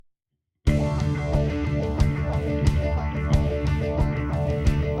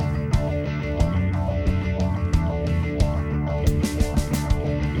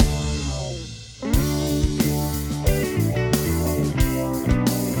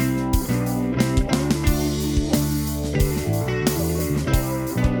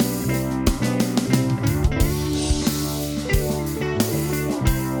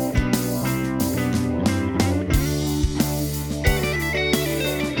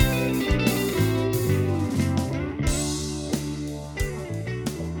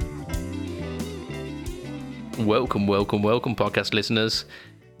Welcome, podcast listeners.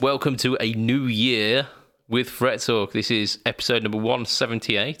 Welcome to a new year with Fret Talk. This is episode number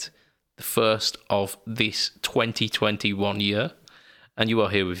 178, the first of this 2021 year. And you are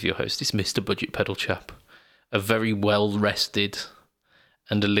here with your host, it's Mr. Budget Pedal Chap, a very well-rested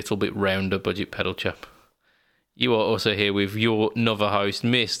and a little bit rounder Budget Pedal Chap. You are also here with your other host,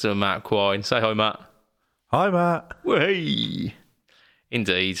 Mr. Matt Quine. Say hi, Matt. Hi, Matt. Hey.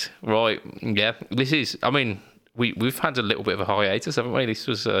 Indeed. Right. Yeah. This is, I mean, we've had a little bit of a hiatus, haven't we? This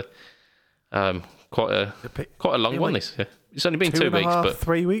was quite a long one. This. It's only been 2 weeks, but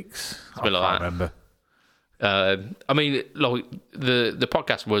 3 weeks. It's been like that. Remember. I mean, like the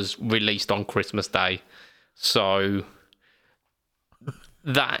podcast was released on Christmas Day, so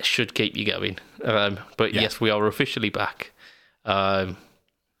that should keep you going. But yes, we are officially back. How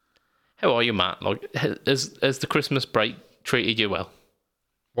are you, Matt? Like, has the Christmas break treated you well?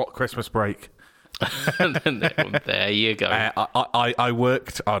 What Christmas break? There you go. I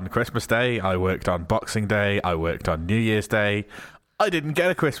worked on Christmas Day. I worked on Boxing Day. I worked on New Year's Day. I didn't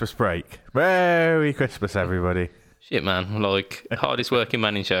get a Christmas break. Merry Christmas, everybody. Shit, man. Like, hardest working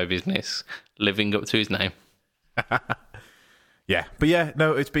man in show business, living up to his name. Yeah, but yeah,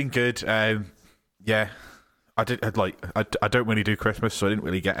 no, it's been good. Yeah, I don't really do Christmas, so I didn't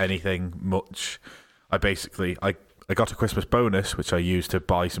really get anything much. I got a Christmas bonus, which I used to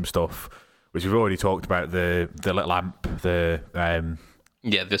buy some stuff, which we've already talked about, the little amp, the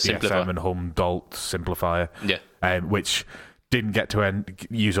simplifier. SM and Hum Dolt simplifier, which didn't get to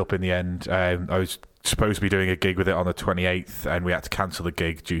use up in the end. I was supposed to be doing a gig with it on the 28th, and we had to cancel the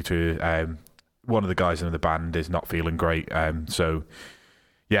gig due to one of the guys in the band is not feeling great. So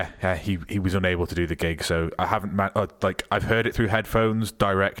yeah, he was unable to do the gig. So I haven't I've heard it through headphones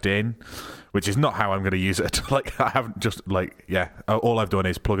direct in, which is not how I'm going to use it. Like, I haven't just all I've done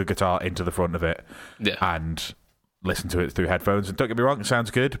is plug a guitar into the front of it and listen to it through headphones. And don't get me wrong, it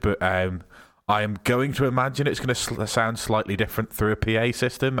sounds good, but I am going to imagine it's going to sound slightly different through a PA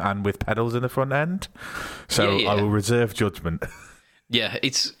system and with pedals in the front end. So I will reserve judgment. Yeah,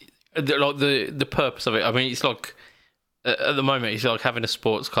 it's like the purpose of it. I mean, it's like at the moment it's like having a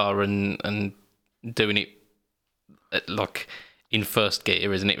sports car and doing it like in first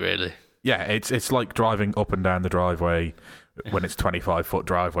gear, isn't it? Really? Yeah, it's like driving up and down the driveway when it's 25-foot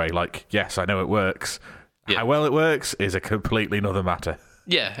driveway. Like, yes, I know it works. Yeah. How well it works is a completely another matter.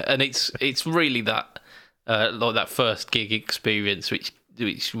 Yeah, and it's really that like that first gig experience which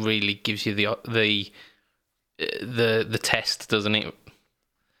really gives you the test, doesn't it?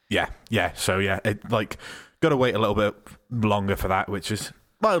 Yeah. So yeah, got to wait a little bit longer for that, which is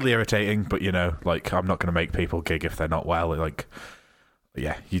mildly irritating. But I'm not going to make people gig if they're not well.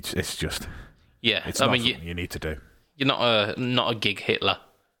 It's just it's not something you need to do. You're not a gig Hitler.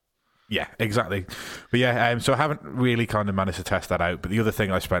 Yeah, exactly. But yeah, so I haven't really kind of managed to test that out. But the other thing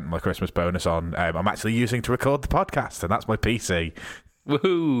I spent my Christmas bonus on, I'm actually using to record the podcast, and that's my PC.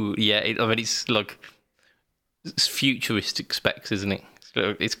 Woohoo! Yeah, it's like it's futuristic specs, isn't it?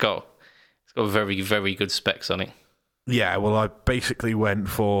 It's got very, very good specs on it. Yeah, well, I basically went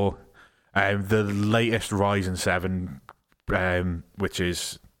for the latest Ryzen 7, which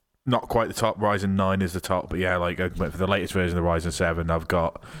is not quite the top. Ryzen 9 is the top, but yeah, I went for the latest version of the Ryzen 7. I've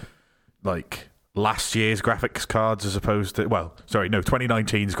got last year's graphics cards as opposed to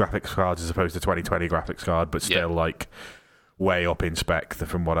 2019's graphics cards as opposed to 2020 graphics card, but still way up in spec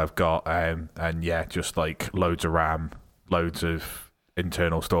from what I've got. And yeah, just loads of RAM, loads of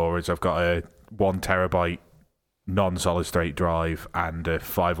internal storage. I've got a 1 terabyte non-solid state drive and a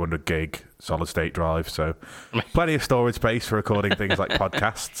 500 gig solid state drive, so plenty of storage space for recording things like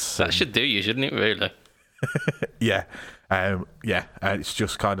podcasts. That should do you, shouldn't it, really? Yeah. It's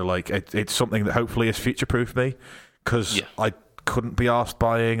just kind of it's something that hopefully has future-proofed me, because I couldn't be asked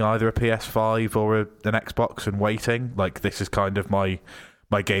buying either a PS5 or an Xbox and waiting. This is kind of my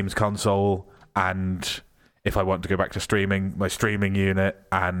games console, and if I want to go back to streaming, my streaming unit,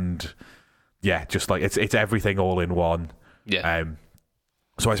 and just it's everything all in one. Yeah.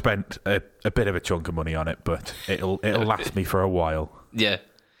 So I spent a bit of a chunk of money on it, but it'll last me for a while. Yeah.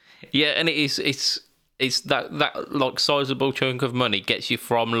 Yeah, and it's that sizable chunk of money gets you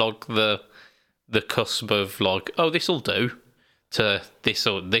from the cusp of this'll do to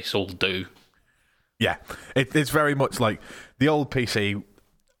this'll do. Yeah. It's very much like the old PC.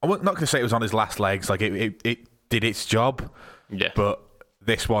 I'm not going to say it was on its last legs. It did its job. Yeah. But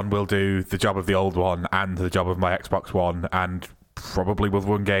this one will do the job of the old one and the job of my Xbox One, and probably will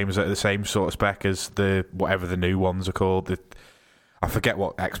run games at the same sort of spec as whatever the new ones are called. I forget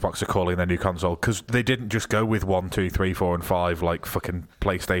what Xbox are calling their new console, because they didn't just go with 1, 2, 3, 4, and 5 like fucking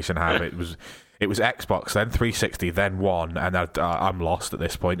PlayStation have. It was Xbox, then 360, then 1, and I'm lost at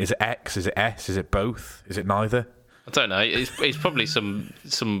this point. Is it X? Is it S? Is it both? Is it neither? I don't know. It's probably some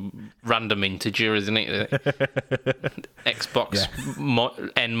random integer, isn't it? Xbox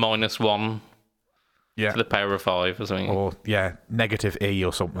N-1 to the power of 5 or something. Or negative E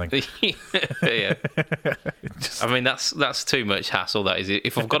or something. Yeah. I mean, that's too much hassle. That is it.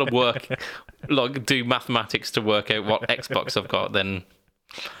 If I've got to do mathematics to work out what Xbox I've got, then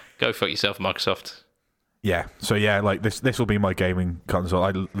go fuck yourself, Microsoft. Yeah, so like this will be my gaming console.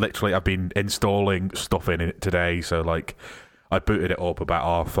 I've been installing stuff in it today, so like I booted it up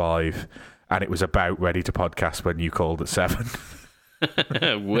about R5 and it was about ready to podcast when you called at 7.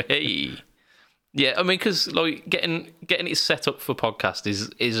 Way. Yeah, I mean, because like getting it set up for podcast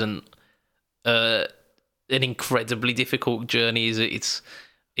isn't an incredibly difficult journey, is it?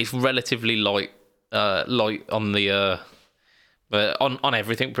 It's relatively light on the on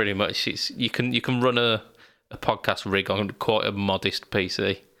everything pretty much. You can run a podcast rig on quite a modest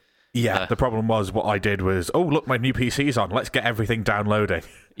PC. Yeah, the problem was what I did was, oh look, my new PC's on. Let's get everything downloading.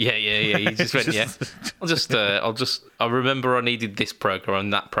 Yeah. You just went, I remember I needed this program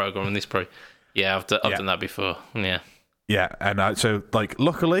and that program and this program. Yeah, I've done that before. Yeah. Yeah, and so like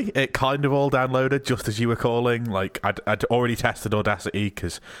luckily it kind of all downloaded just as you were calling. Like I'd already tested Audacity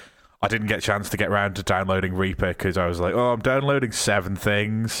because I didn't get a chance to get around to downloading Reaper because I was like, oh, I'm downloading 7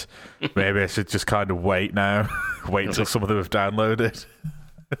 things. Maybe I should just kind of wait now. Wait until some of them have downloaded.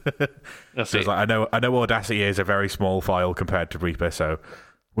 That's so it. Like, I know Audacity is a very small file compared to Reaper, so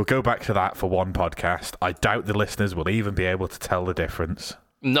we'll go back to that for one podcast. I doubt the listeners will even be able to tell the difference.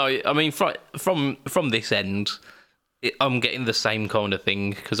 No, I mean, from this end, I'm getting the same kind of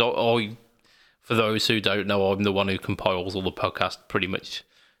thing because I, for those who don't know, I'm the one who compiles all the podcast pretty much.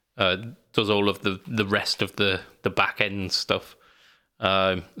 Does all of the rest of the back end stuff.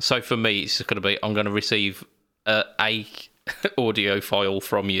 So for me, it's just going to be I'm going to receive a audio file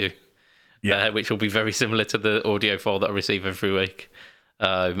from you, which will be very similar to the audio file that I receive every week,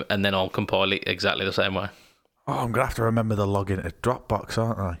 and then I'll compile it exactly the same way. Oh, I'm going to have to remember the login to Dropbox,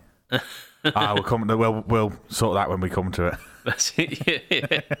 aren't I? We'll sort that when we come to it. That's it.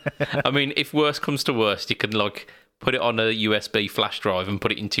 Yeah. I mean, if worse comes to worst, you can put it on a USB flash drive and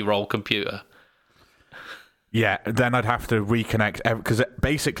put it into your old computer. Yeah, then I'd have to reconnect because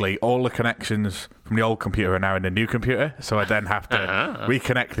basically all the connections from the old computer are now in the new computer. So I then have to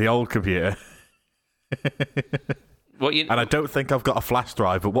reconnect the old computer. And I don't think I've got a flash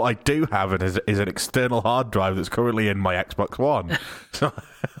drive, but what I do have is an external hard drive that's currently in my Xbox One. So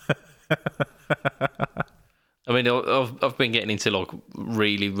I mean, I've been getting into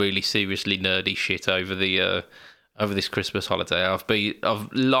really, really seriously nerdy shit over this Christmas holiday. I've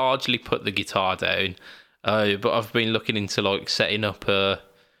largely put the guitar down, but I've been looking into setting up a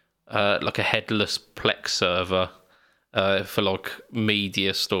headless Plex server for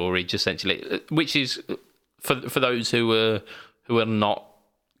media storage, essentially, which is for those who are not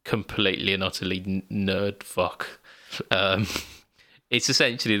completely and utterly nerd fuck. It's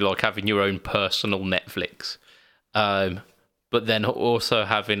essentially like having your own personal Netflix, but then also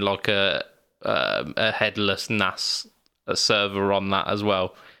having a headless NAS server on that as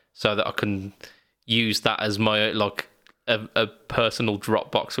well, so that I can use that as my a personal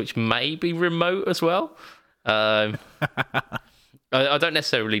Dropbox, which may be remote as well. I don't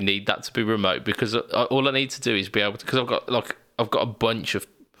necessarily need that to be remote because all I need to do is be able to, because I've got a bunch of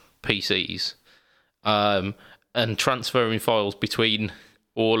PCs, and transferring files between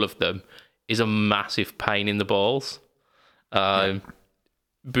all of them is a massive pain in the balls.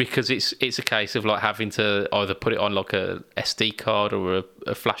 Because it's a case of having to either put it on a SD card or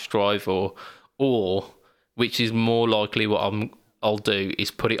a flash drive or which is more likely what I'll do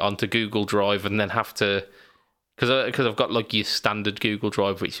is put it onto Google Drive and then have to, because I've got your standard Google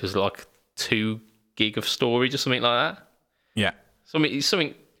Drive, which is 2 gig of storage or something like that. Yeah.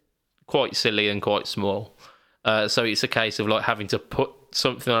 Something quite silly and quite small. So it's a case of having to put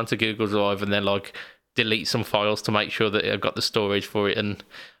something onto Google Drive and then delete some files to make sure that I've got the storage for it and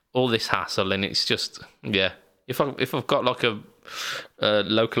all this hassle. And it's just, if I've got a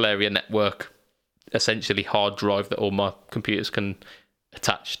local area network, essentially hard drive that all my computers can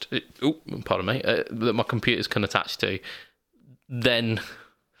that my computers can attach to, then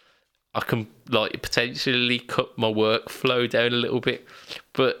I can potentially cut my workflow down a little bit.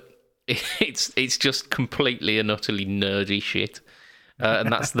 But it's just completely and utterly nerdy shit.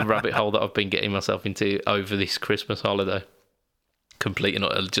 And that's the rabbit hole that I've been getting myself into over this Christmas holiday. Complete and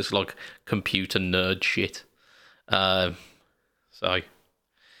utter, just computer nerd shit. So So,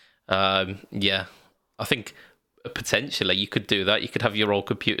 yeah, I think potentially you could do that. You could have your old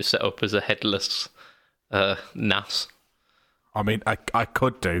computer set up as a headless NAS. I mean, I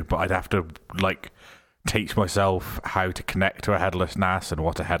could do, but I'd have to like teach myself how to connect to a headless NAS and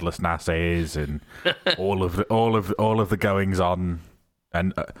what a headless NAS is, and all of the goings on,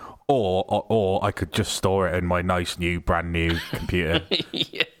 and or I could just store it in my nice new brand new computer.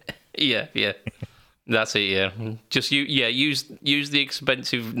 yeah. That's it. Yeah, just use the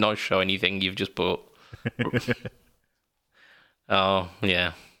expensive, nice shiny thing you've just bought. Oh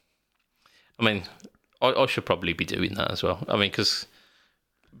yeah. I mean, I should probably be doing that as well. I mean, because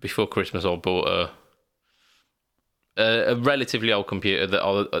before Christmas I bought a relatively old computer that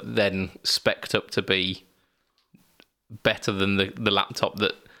I then spec'd up to be better than the laptop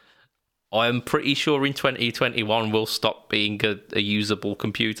that I am pretty sure in 2021 will stop being a usable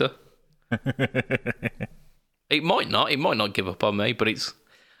computer. It might not give up on me, but it's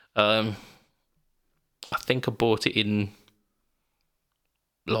I think I bought it in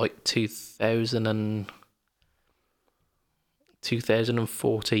like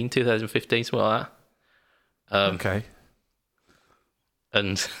 2014, 2015, something like that. Okay.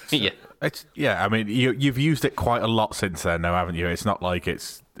 And yeah. I mean, you've used it quite a lot since then, though, haven't you? It's not like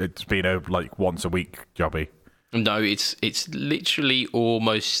it's been a like once a week jobby. No, it's literally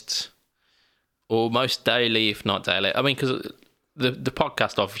almost daily, if not daily. I mean, because the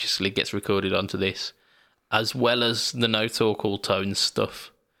podcast obviously gets recorded onto this, as well as the No Talk All Tones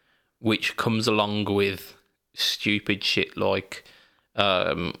stuff, which comes along with stupid shit like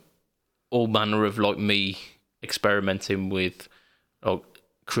all manner of like me experimenting with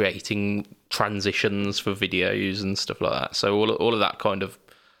creating transitions for videos and stuff like that. So all of that kind of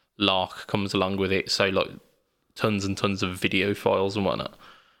lark comes along with it. So like tons and tons of video files and whatnot,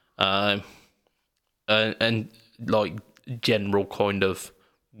 and like general kind of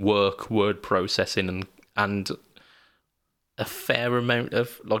word processing and a fair amount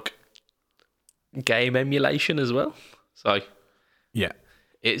of like game emulation as well. So yeah,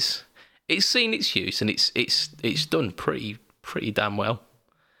 it's seen its use and it's done pretty damn well.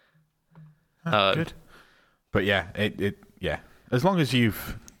 Good. But yeah, it as long as you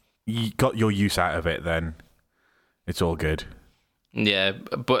got your use out of it, then it's all good. Yeah,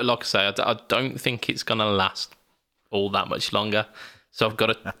 but like I say, I don't think it's gonna last all that much longer. So I've got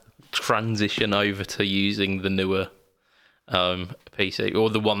to transition over to using the newer PC, or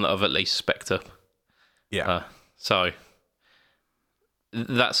the one that I've at least spec'd up. Yeah. So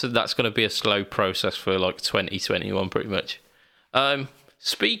that's going to be a slow process for like 2021, pretty much.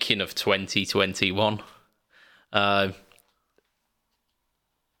 Speaking of 2021, I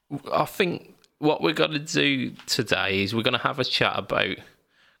think what we're going to do today is we're going to have a chat about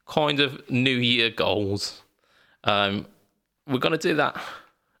kind of New Year goals. We're going to do that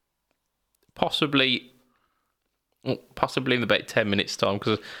possibly in about 10 minutes time,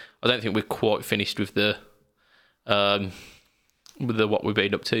 because I don't think we're quite finished with the what we've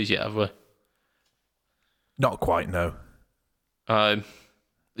been up to yet, have we? Not quite, no.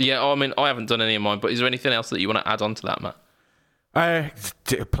 Yeah, I mean, I haven't done any of mine, but is there anything else that you want to add on to that, Matt? I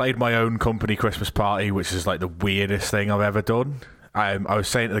played my own company Christmas party, which is like the weirdest thing I've ever done. I was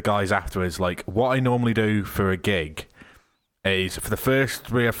saying to the guys afterwards, like, what I normally do for a gig is for the first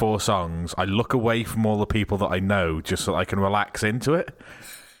 3 or 4 songs, I look away from all the people that I know just so I can relax into it.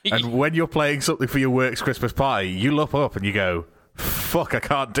 And when you're playing something for your work's Christmas party, you look up and you go, fuck, I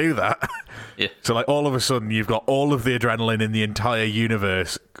can't do that. Yeah. So like all of a sudden you've got all of the adrenaline in the entire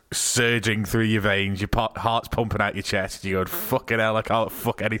universe surging through your veins, your heart's pumping out your chest, and you're going, fucking hell, I can't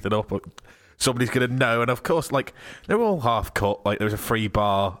fuck anything up. Somebody's going to know. And of course, like, they're all half cut. Like, there was a free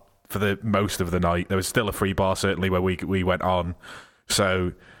bar for the most of the night. There was still a free bar, certainly, where we went on.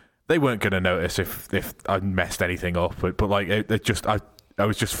 So they weren't going to notice if I messed anything up. But like, I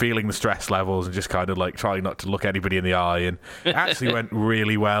was just feeling the stress levels and just kind of like trying not to look anybody in the eye, and it actually went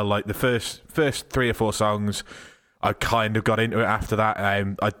really well. Like the first 3 or 4 songs, I kind of got into it after that.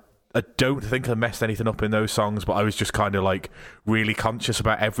 I don't think I messed anything up in those songs, but I was just kind of like really conscious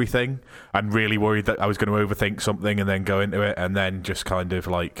about everything and really worried that I was going to overthink something and then go into it. And then just kind of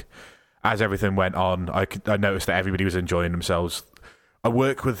like, as everything went on, I noticed that everybody was enjoying themselves. I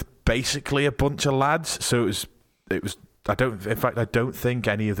work with basically a bunch of lads, so it was. I don't think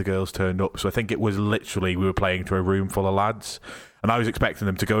any of the girls turned up. So I think it was literally, we were playing to a room full of lads, and I was expecting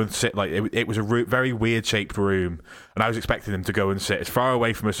them to go and sit, like, it was a very weird shaped room, and I was expecting them to go and sit as far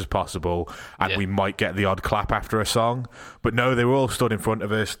away from us as possible, and we might get the odd clap after a song. But no, they were all stood in front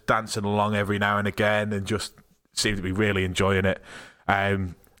of us, dancing along every now and again, and just seemed to be really enjoying it.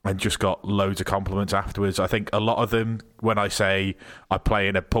 and just got loads of compliments afterwards. I think a lot of them, when I say I play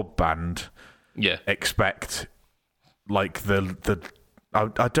in a pub band, expect like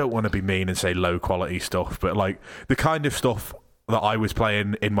I don't want to be mean and say low quality stuff, but like the kind of stuff that I was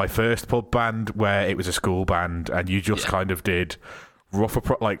playing in my first pub band, where it was a school band, and you just kind of did rough,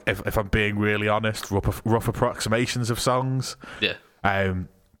 like if I'm being really honest, rough approximations of songs. Yeah.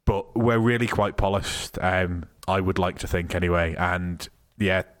 But we're really quite polished. I would like to think anyway, and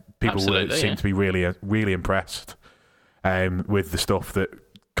people seem to be really impressed with the stuff that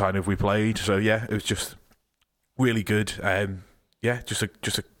kind of we played. So it was just really good. Just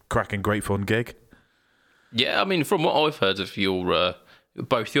a cracking, great fun gig. Yeah, I mean, from what I've heard of your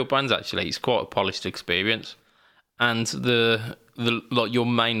both your bands, actually, it's quite a polished experience, and the like your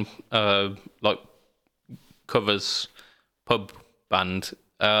main like covers pub band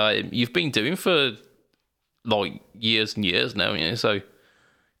you've been doing for like years and years now, so.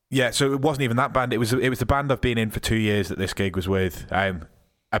 Yeah, so it wasn't even that band. It was the band I've been in for 2 years that this gig was with. I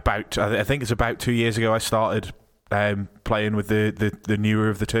think it's about 2 years ago I started playing with the newer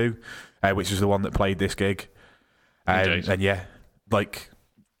of the two, which is the one that played this gig. And like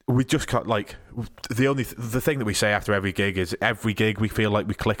we just got like the thing that we say after every gig is every gig we feel like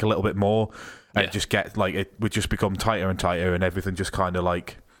we click a little bit more, and it just get like it would just become tighter and tighter, and everything just kind of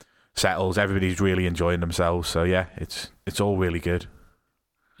like settles. Everybody's really enjoying themselves, so it's all really good.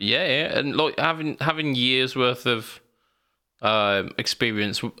 Yeah, and like having years worth of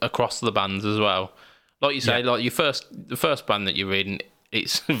experience across the bands as well. Like you say, like the first band that you're in,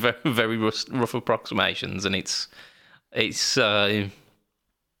 it's very, very rough approximations, and it's like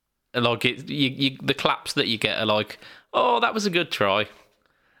the claps that you get are like, oh, that was a good try.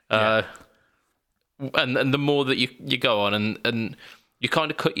 And the more that you go on and you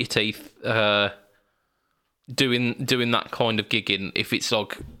kind of cut your teeth doing that kind of gigging if it's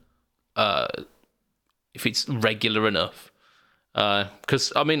like if it's regular enough,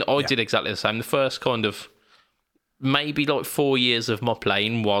 because I mean I did exactly the same. The first kind of maybe like 4 years of my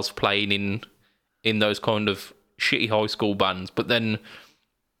playing was playing in those kind of shitty high school bands, but then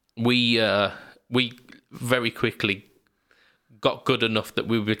we very quickly got good enough that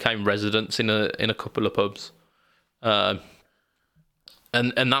we became residents in a couple of pubs.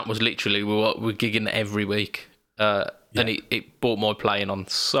 And that was literally we're gigging every week, and it brought my playing on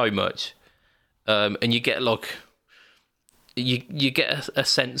so much, and you get like you get a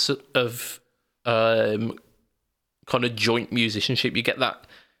sense of kind of joint musicianship. You get that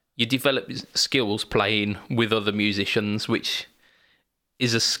you develop skills playing with other musicians, which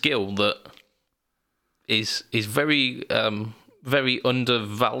is a skill that is very very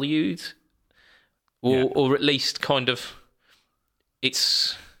undervalued, or at least kind of.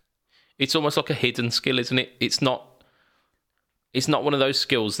 It's almost like a hidden skill, isn't it? It's not one of those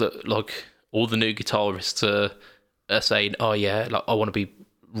skills that like all the new guitarists are saying, oh yeah, like I want to be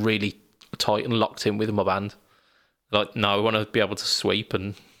really tight and locked in with my band. Like, no, I want to be able to sweep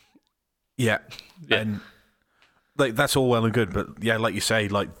and and like that's all well and good, but like you say,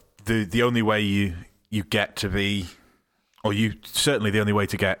 like the only way you get to be, or you certainly the only way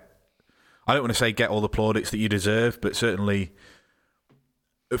to get, I don't want to say get all the plaudits that you deserve, but certainly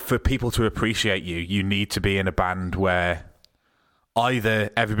for people to appreciate you need to be in a band where either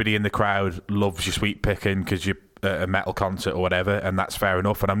everybody in the crowd loves your sweep picking because you're at a metal concert or whatever, and that's fair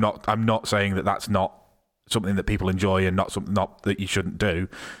enough. And I'm not saying that that's not something that people enjoy and not that you shouldn't do.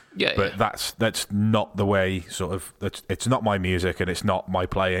 But that's not the way. Sort of, it's not my music and it's not my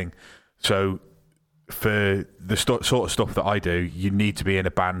playing. So for the sort of stuff that I do, you need to be in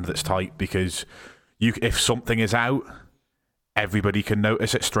a band that's tight, because if something is out, everybody can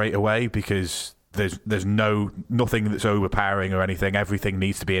notice it straight away, because there's nothing that's overpowering or anything. Everything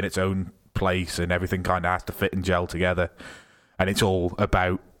needs to be in its own place, and everything kind of has to fit and gel together. And it's all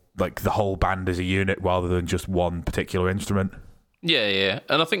about like the whole band as a unit rather than just one particular instrument. Yeah.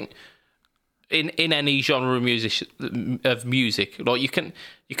 And I think in any genre of music, like you can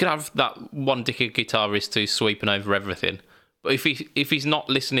have that one dickhead guitarist who's sweeping over everything, but if he's not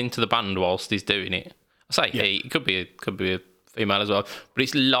listening to the band whilst he's doing it, I say it could be a female as well, but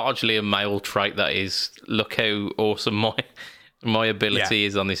it's largely a male trait. That is, look how awesome my ability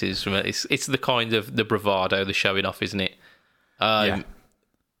is on this instrument. It's the kind of the bravado, the showing off, isn't it?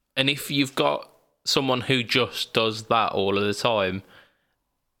 And if you've got someone who just does that all of the time,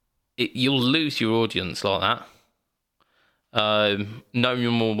 you'll lose your audience like that. No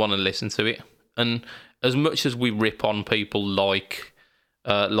one will want to listen to it. And as much as we rip on people like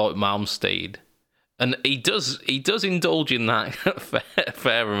Malmsteen, and he does indulge in that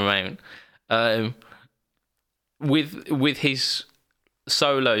fair amount, with his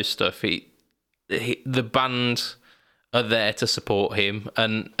solo stuff, the band are there to support him,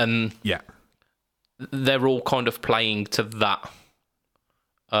 and yeah, they're all kind of playing to that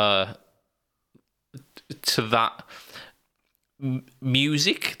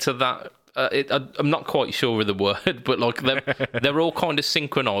music, to that. I'm not quite sure of the word, but like they're all kind of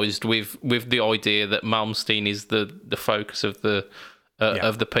synchronized with the idea that Malmsteen is the focus of the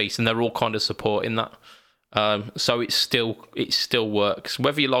piece, and they're all kind of supporting that. So it still works,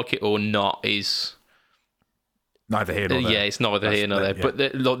 whether you like it or not. Is neither here nor there. Yeah, it's neither here nor there. Yeah. But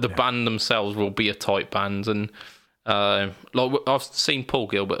the band themselves will be a tight band, and like I've seen Paul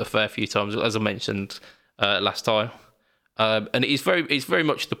Gilbert a fair few times, as I mentioned last time. And it's very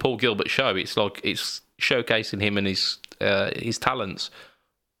much the Paul Gilbert show. It's like it's showcasing him and his talents,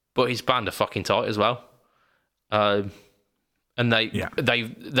 but his band are fucking tight as well. And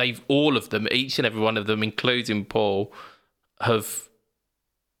they've all of them, each and every one of them, including Paul, have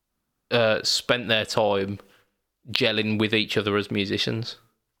spent their time gelling with each other as musicians.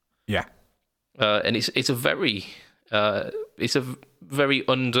 Yeah, and it's a very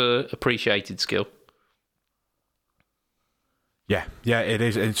underappreciated skill. Yeah, it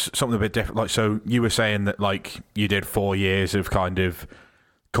is. It's something a bit different. Like, so you were saying that, like, you did 4 years of kind of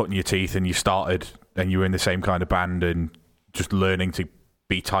cutting your teeth, and you started, and you were in the same kind of band, and just learning to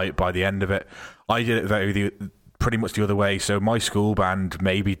be tight by the end of it. I did it pretty much the other way. So my school band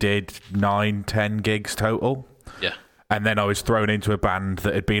maybe did 9-10 gigs total. Yeah, and then I was thrown into a band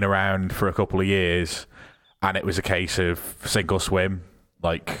that had been around for a couple of years, and it was a case of sink or swim.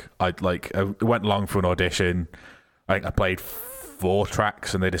 I went along for an audition. I think I played 4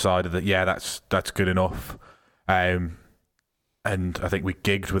 tracks, and they decided that that's good enough, and I think we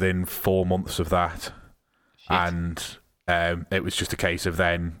gigged within 4 months of that. Shit. And it was just a case of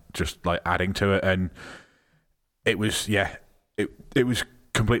then just like adding to it, and it was it was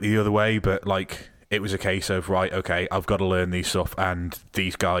completely the other way, but like it was a case of, right, okay, I've got to learn these stuff, and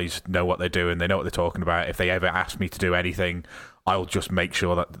these guys know what they're doing, they know what they're talking about. If they ever ask me to do anything, I'll just make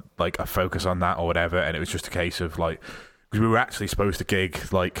sure that like I focus on that or whatever. And it was just a case of like, because we were actually supposed to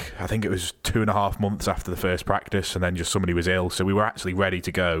gig, like, I think it was 2.5 months after the first practice, and then just somebody was ill. So we were actually ready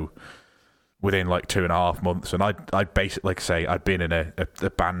to go within like 2.5 months. And I'd basically, like I say, I'd been in a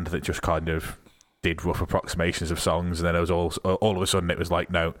band that just kind of did rough approximations of songs. And then it was all of a sudden it was like,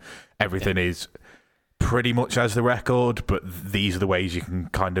 no, everything is pretty much as the record, but these are the ways you can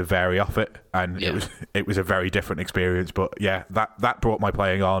kind of vary off it. And it was a very different experience. But yeah, that brought my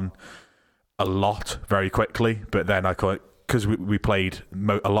playing on a lot very quickly. But then I could, because we played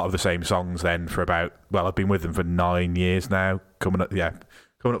a lot of the same songs then for about, well, I've been with them for 9 years now, coming up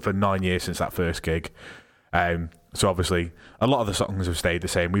for 9 years since that first gig. So obviously a lot of the songs have stayed the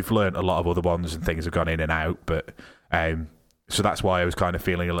same. We've learned a lot of other ones, and things have gone in and out, but so that's why I was kind of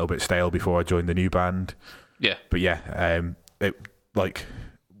feeling a little bit stale before I joined the new band. Yeah. But yeah,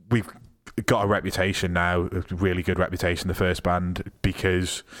 we've got a reputation now, a really good reputation, the first band,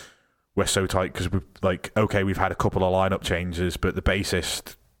 because we're so tight. Because we're like, okay, we've had a couple of lineup changes, but the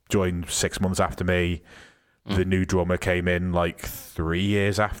bassist joined 6 months after me. The new drummer came in like 3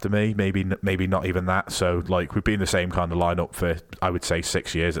 years after me, maybe not even that. So like we've been the same kind of lineup for, I would say,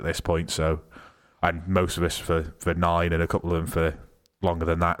 6 years at this point. So, and most of us for 9, and a couple of them for longer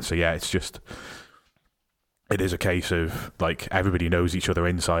than that. So yeah, it is a case of like everybody knows each other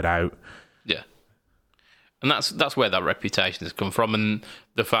inside out. Yeah, and that's where that reputation has come from, and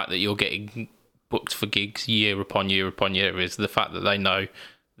the fact that you're getting booked for gigs year upon year upon year is the fact that they know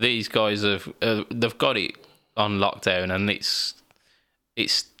these guys they've got it on lockdown, and it's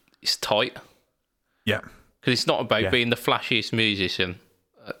tight. Yeah, because it's not about being the flashiest musician.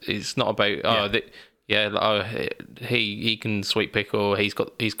 It's not about he can sweep pick, or he's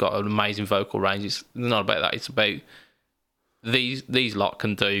got an amazing vocal range. It's not about that. It's about these lot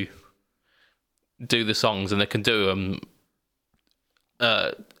can do the songs, and they can do them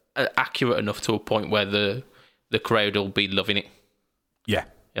accurate enough to a point where the crowd will be loving it. Yeah.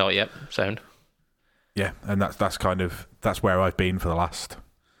 Oh yeah, sound. Yeah, and that's where I've been for the last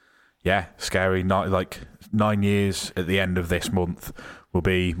scary 9 years. At the end of this month will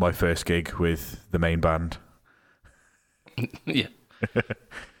be my first gig with the main band. Yeah,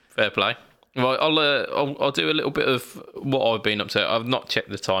 fair play. Right, I'll do a little bit of what I've been up to. I've not checked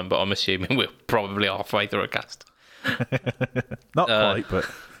the time, but I'm assuming we're probably halfway through a cast. Not quite, but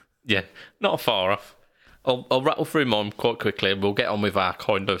yeah, not far off. I'll rattle through mine quite quickly, and we'll get on with our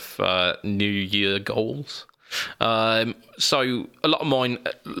kind of New Year goals. So a lot of mine,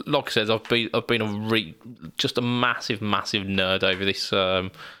 like I said, I've been just a massive nerd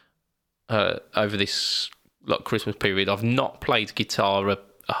over this like Christmas period. I've not played guitar a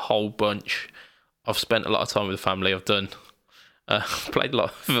whole bunch. I've spent a lot of time with the family. I've done played a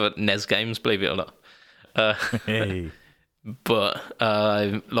lot of NES games, believe it or not. Hey. But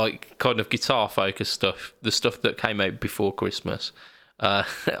like kind of guitar focused stuff, the stuff that came out before Christmas. I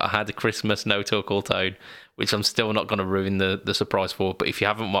had a Christmas No Talk All Tone, which I'm still not going to ruin the surprise for. But if you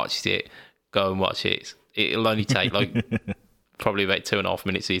haven't watched it, go and watch it. It'll only take like probably about 2.5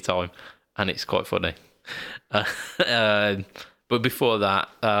 minutes of your time, and it's quite funny. But before that,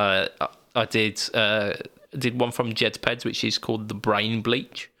 I did one from Jedpeds, which is called the Brain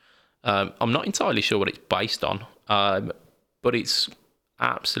Bleach. I'm not entirely sure what it's based on, but it's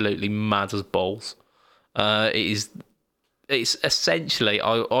absolutely mad as balls. It's essentially,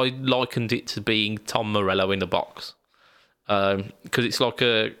 I likened it to being Tom Morello in a box, because it's like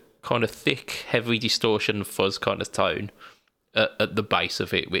a kind of thick, heavy distortion fuzz kind of tone at the base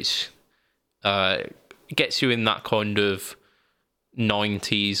of it, which gets you in that kind of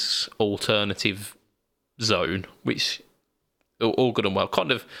 90s alternative zone, which all good and well,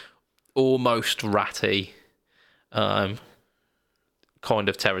 kind of almost ratty kind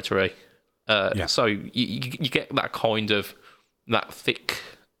of territory. Yeah. So you get that kind of that thick,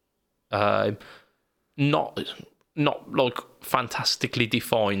 not like fantastically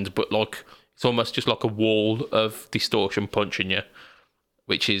defined, but like it's almost just like a wall of distortion punching you,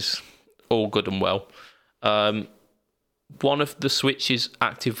 which is all good and well. One of the switches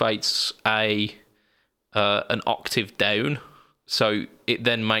activates an octave down, so it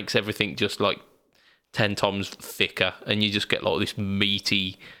then makes everything just like 10 times thicker, and you just get like this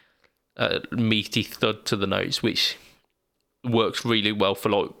meaty thud to the notes, which works really well for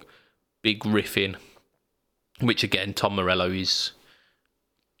like big riffing, which again Tom Morello is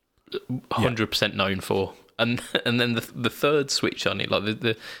 100% known for. And then the third switch on it, like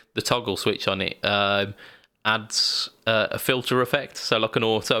the toggle switch on it, adds a filter effect, so like an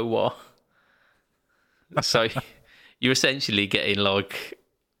auto wah. So you're essentially getting like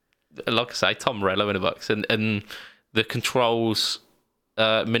I say, Tom Morello in a box, and the controls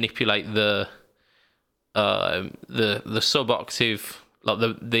manipulate the sub octave,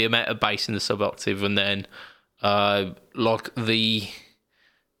 like the amount of bass in the sub octave, and then like the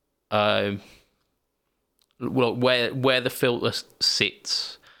where the filter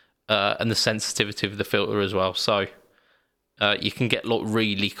sits, and the sensitivity of the filter as well. So you can get like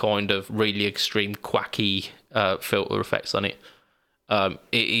really extreme quacky filter effects on it.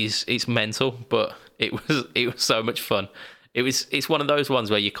 It's mental, but it was so much fun. It's one of those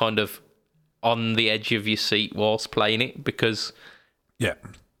ones where you're kind of on the edge of your seat whilst playing it, because at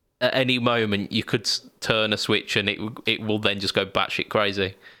any moment you could turn a switch and it will then just go batshit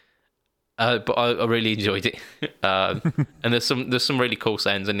crazy. But I really enjoyed it, and there's some really cool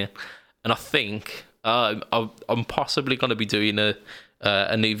sounds in it, and I think I'm possibly going to be doing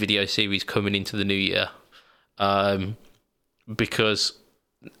a new video series coming into the new year, because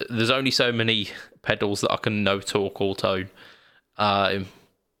there's only so many pedals that I can no talk all tone, and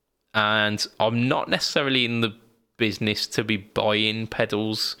I'm not necessarily in the business to be buying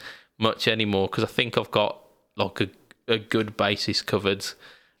pedals much anymore, because I think I've got like a good basis covered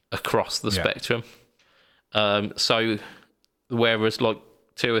across the spectrum. So whereas like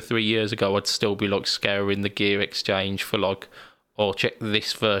 2 or 3 years ago I'd still be like scouring the Gear Exchange for like, or check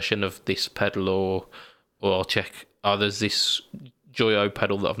this version of this pedal, or I'll check, there's this Joyo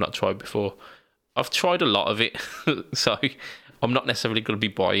pedal that I've not tried before. I've tried a lot of it, so I'm not necessarily going to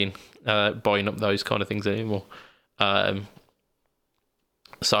be buying up those kind of things anymore.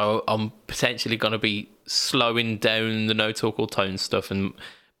 So I'm potentially going to be slowing down the no talk or tone stuff, and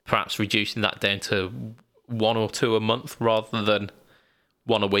perhaps reducing that down to 1 or 2 a month rather than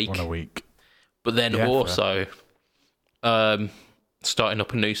 1 a week. 1 a week. But then also starting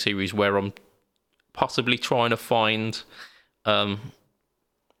up a new series where I'm possibly trying to find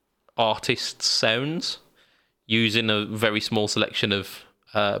artist sounds using a very small selection of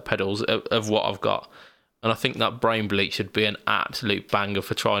pedals of what I've got. And I think that Brain Bleach should be an absolute banger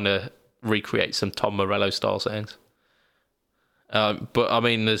for trying to recreate some Tom Morello style sounds. But I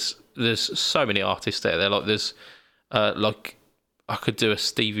mean, there's so many artists out there. Like there's like I could do a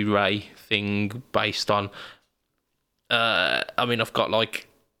Stevie Ray thing based on. I mean, I've got like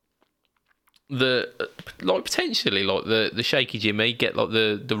potentially like the Shaky Jimmy, get like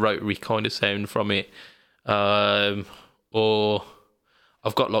the rotary kind of sound from it, or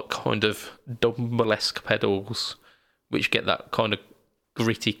I've got like kind of Dumble-esque pedals which get that kind of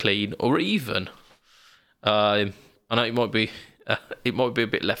gritty clean, or even I know it might be a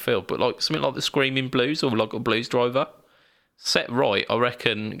bit left field, but like something like the Screaming Blues or like a Blues Driver set right, I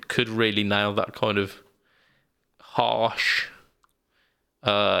reckon could really nail that kind of harsh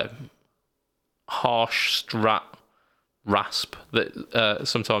strat rasp that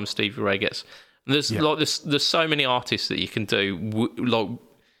sometimes Stevie Ray gets. And there's so many artists that you can do. Like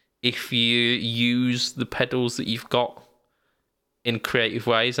if you use the pedals that you've got in creative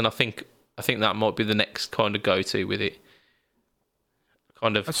ways, and I think that might be the next kind of go-to with it.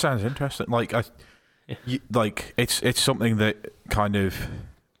 Kind of. That sounds interesting. Like it's something that kind of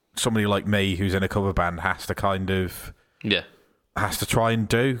somebody like me who's in a cover band has to try and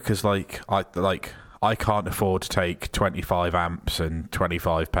do, because I can't afford to take 25 amps and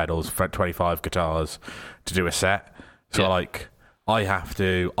 25 pedals, 25 guitars to do a set. So I have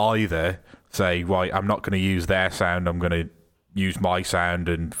to either say, right, I'm not going to use their sound, I'm going to use my sound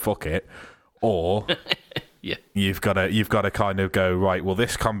and fuck it, or you've got to kind of go, right, well,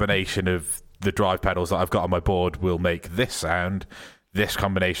 this combination of the drive pedals that I've got on my board will make this sound, this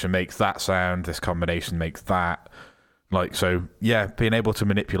combination makes that sound, this combination makes that. Like, so being able to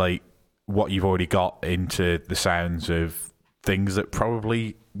manipulate what you've already got into the sounds of things that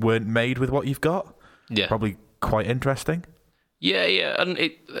probably weren't made with what you've got. Yeah, probably quite interesting. Yeah,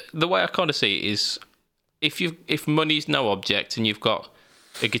 and the way I kind of see it is, if money's no object and you've got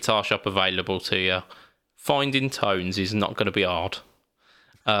a guitar shop available to you, finding tones is not going to be hard.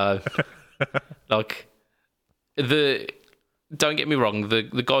 Don't get me wrong,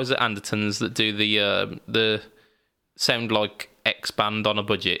 the guys at Andertons that do the sound like X band on a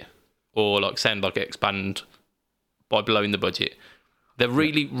budget, or like sound like X band by blowing the budget, they're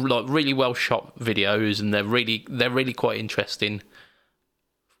really really well shot videos, and they're really quite interesting,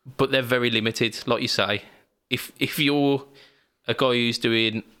 but they're very limited. Like you say, if you're a guy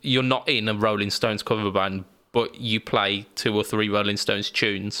you're not in a Rolling Stones cover band, but you play 2 or 3 Rolling Stones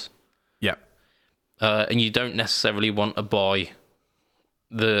tunes, and you don't necessarily want to buy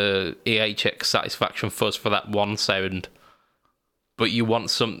the EHX Satisfaction Fuzz for that one sound, but you want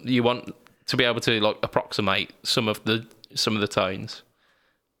to be able to like approximate some of the tones.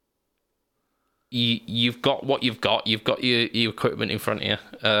 You've got what you've got. You've got your equipment in front of you,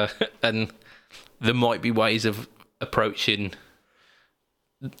 and there might be ways of approaching,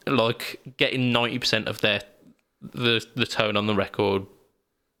 like getting 90% of the tone on the record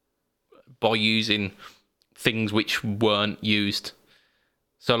by using things which weren't used.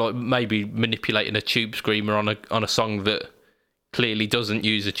 So, like, maybe manipulating a tube screamer on a song that clearly doesn't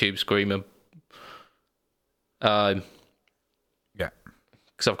use a tube screamer. Because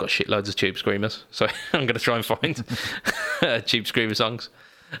I've got shitloads of tube screamers, so I'm going to try and find tube screamer songs.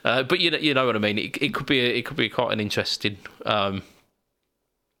 But you know what I mean. It could be quite an interesting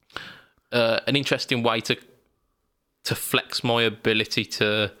way to flex my ability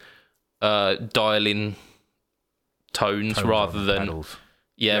to dial in tones rather than pedals.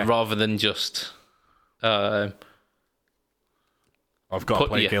 Rather than just I've got to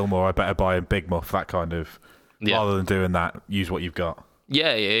play Gilmore, I better buy a Big Muff, that kind of, rather than doing that, use what you've got.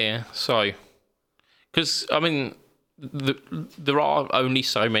 Yeah. So, because I mean, there are only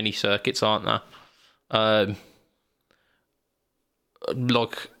so many circuits, aren't there?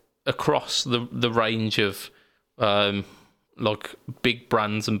 Like across the range of like big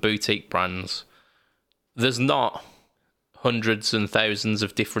brands and boutique brands, there's not hundreds and thousands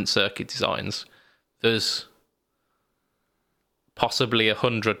of different circuit designs. There's possibly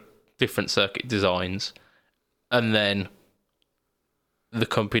 100 different circuit designs, and then the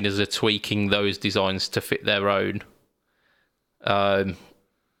companies are tweaking those designs to fit their own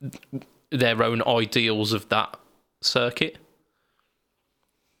ideals of that circuit.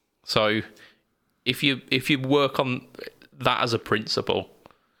 So if you work on that as a principle,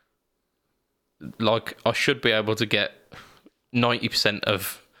 like, I should be able to get 90%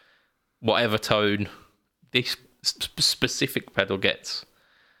 of whatever tone this specific pedal gets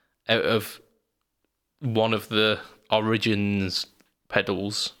out of one of the Origins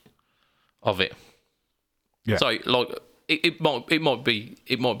pedals of it. Yeah. So, like, it might be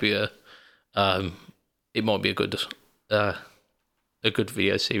a good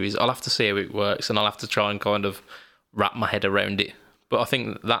video series. I'll have to see how it works, and I'll have to try and kind of wrap my head around it. But I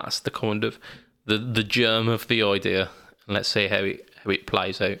think that's the kind of the germ of the idea, and let's see how it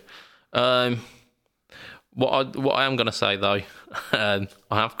plays out. What I am going to say though, I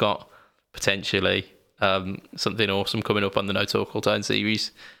have got potentially something awesome coming up on the No Talk All Tone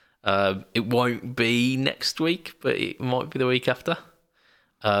series. It won't be next week, but it might be the week after.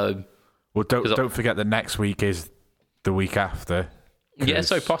 Well, don't forget that next week is the week after. Yeah,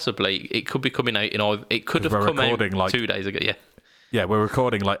 so possibly it could be coming out it could have come out like 2 days ago. Yeah, we're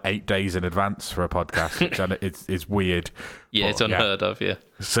recording like 8 days in advance for a podcast, which it's weird. Yeah, but, it's unheard of. Yeah,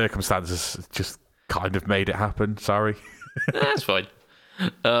 circumstances just kind of made it happen. Sorry. That's fine.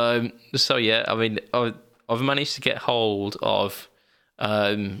 So yeah, I mean, I've managed to get hold of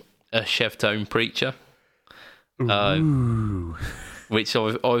a Chevtone preacher, which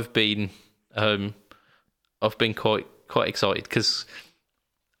I've been quite excited because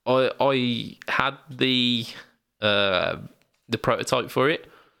I had the prototype for it,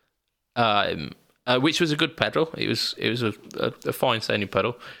 which was a good pedal. It was a fine sounding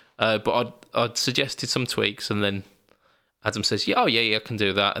pedal, but I'd suggested some tweaks, and then Adam says, yeah, I can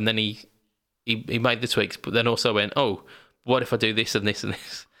do that. And then he made the tweaks, but then also went, oh, what if I do this and this and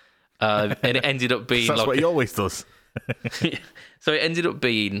this? And it ended up being that's what he always does. So it ended up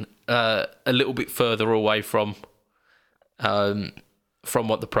being a little bit further away from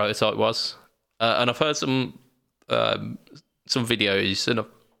what the prototype was. And I've heard some videos, and I've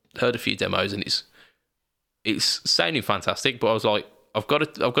heard a few demos, and it's sounding fantastic. But I was like, I've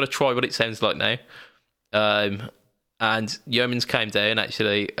got to try what it sounds like now. And Yeomans came down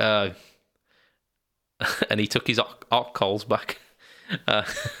actually, and he took his arc coals back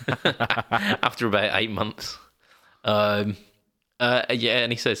after about 8 months. And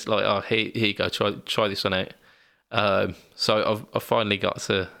he says like, "Oh, here you go, try this one out." So I've finally got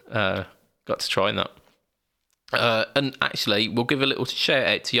to try that. And actually, we'll give a little shout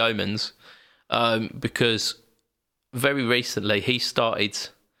out to Yeomans, because very recently he started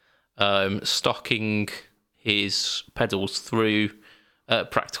stocking his pedals through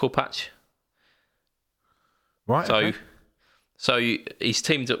Practical Patch. Right. So he's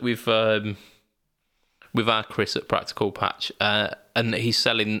teamed up with our Chris at Practical Patch, and he's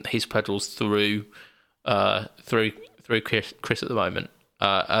selling his pedals through Chris at the moment.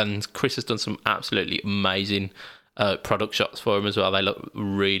 And Chris has done some absolutely amazing product shots for him as well. They look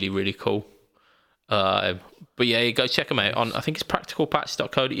really, really cool. But yeah, go check them out on, I think it's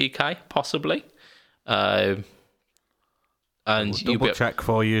practicalpatch.co.uk, possibly. And we'll double check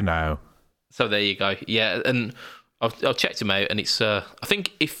for you now. So there you go. Yeah, and I've checked him out, and it's I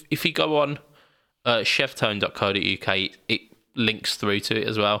think if you go on chevtone.co.uk, it links through to it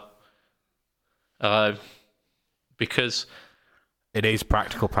as well. Because it is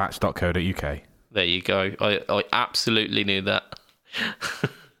practicalpatch.co.uk. There you go. I absolutely knew that.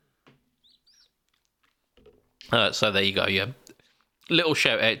 So there you go. Yeah, little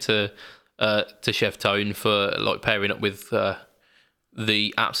shout out to Chevtone for like pairing up with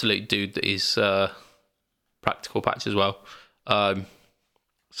the absolute dude that is Practical Patch as well.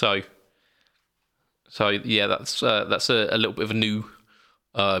 So yeah, that's a little bit of a new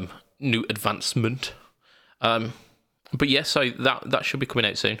advancement. But yeah, so that should be coming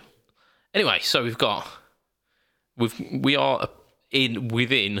out soon. Anyway, so we are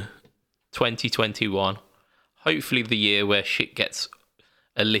within 2021. Hopefully, the year where shit gets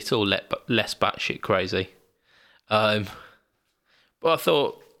a little less batshit crazy. But I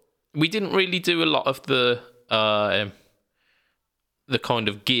thought we didn't really do a lot of the kind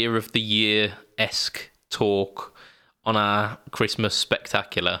of gear of the year-esque talk on our Christmas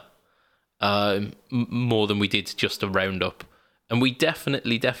spectacular, more than we did just a roundup. And we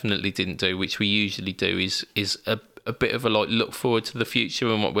definitely didn't do, which we usually do, is a bit of a like look forward to the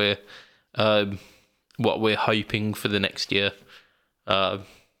future and what we're hoping for the next year. So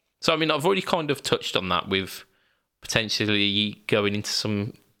I mean, I've already kind of touched on that with potentially going into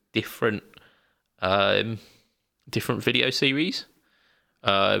some different video series.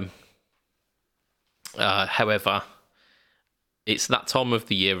 However, it's that time of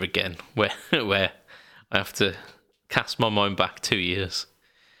the year again where I have to cast my mind back 2 years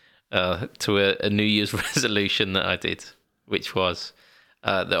to a New Year's resolution that I did, which was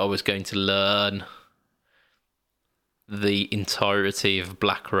that I was going to learn the entirety of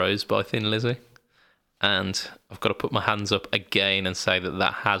Black Rose by Thin Lizzy. And I've got to put my hands up again and say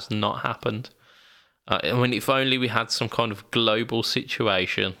that has not happened. I mean, if only we had some kind of global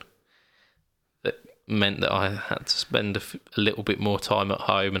situation that meant that I had to spend a little bit more time at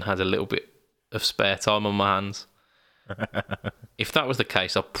home and had a little bit of spare time on my hands. If that was the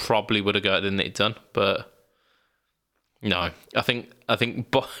case, I probably would have got it done. But no, I think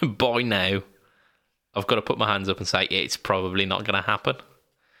by now I've got to put my hands up and say it's probably not going to happen.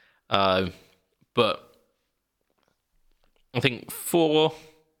 But I think for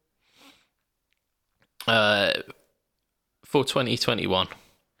 2021,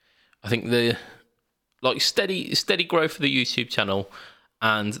 I think the steady growth of the YouTube channel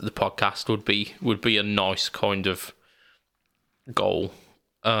and the podcast would be a nice kind of goal.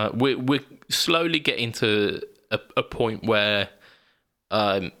 We're slowly getting to a point where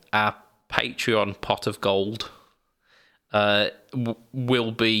our Patreon pot of gold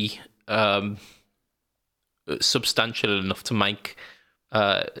will be substantial enough to make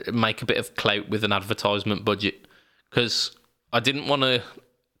a bit of clout with an advertisement budget, because I didn't want to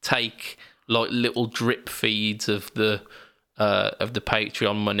take like little drip feeds of the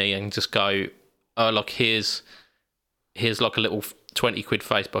Patreon money and just go, oh, like here's like a little 20 quid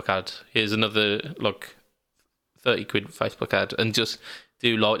Facebook ad, here's another like 30 quid Facebook ad, and just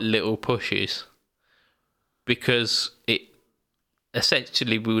do like little pushes, because it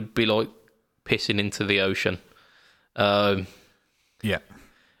essentially would be like pissing into the ocean. Yeah.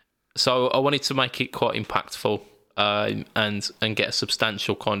 So I wanted to make it quite impactful, and get a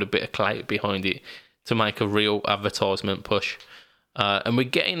substantial kind of bit of clout behind it to make a real advertisement push. And we're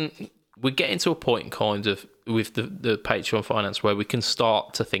getting to a point kind of with the Patreon finance where we can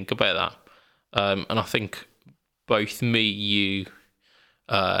start to think about that. And I think both me, you,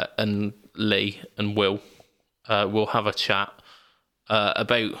 and Lee and Will will have a chat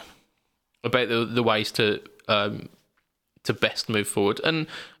about the ways to best move forward. And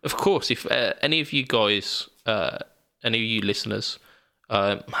of course, if any of you guys, any of you listeners,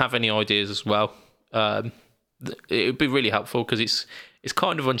 have any ideas as well, it would be really helpful, because it's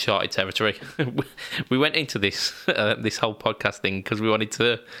kind of uncharted territory. We went into this this whole podcast thing because we wanted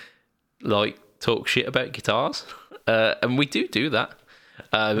to like talk shit about guitars, and we do that.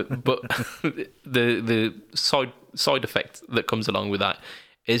 But the side effect that comes along with that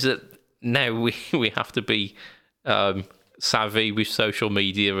is that now we have to be savvy with social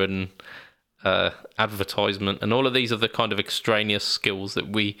media and advertisement and all of these other kind of extraneous skills that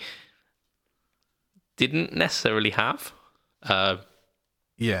we didn't necessarily have.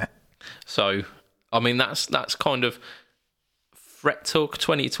 Yeah. So, I mean, that's kind of Fret Talk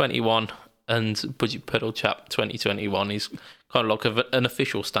 2021 and Budget Pedal Chat 2021 is kind of like an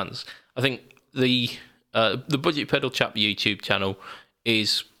official stance. I think the Budget Pedal Chat YouTube channel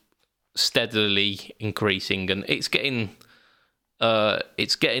is steadily increasing, and it's getting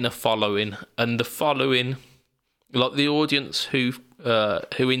a following, and the following, like the audience who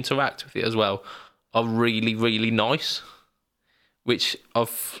interact with it as well, are really, really nice, which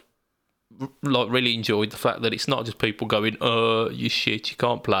I've like really enjoyed. The fact that it's not just people going, you shit, you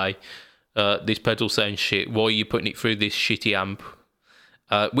can't play, this pedal sounds shit, why are you putting it through this shitty amp,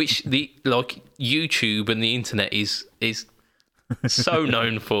 which the like YouTube and the internet is so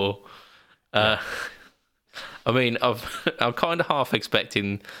known for. I mean, I'm kind of half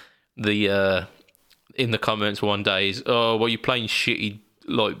expecting the in the comments one day is, oh, well, you're playing shitty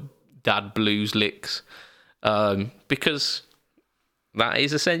like dad blues licks, because that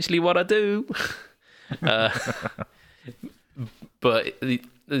is essentially what I do. But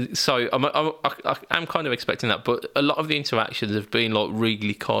so I'm kind of expecting that, but a lot of the interactions have been like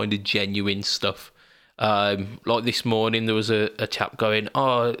really kind of genuine stuff. Like this morning, there was a chap going,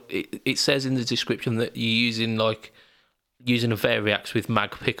 "Oh, it says in the description that you're using a Variax with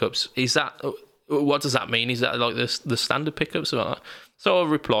mag pickups. Is that, what does that mean? Is that like the standard pickups?" So I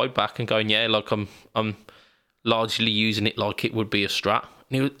replied back and going, "Yeah, like I'm largely using it like it would be a Strat."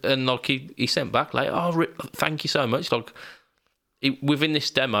 And he sent back like, "Oh, thank you so much." Like within this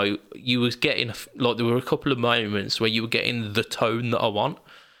demo, you was getting like there were a couple of moments where you were getting the tone that I want.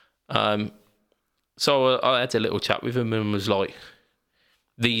 So I had a little chat with him and was like,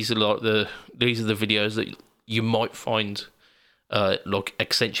 "These are the videos that you might find like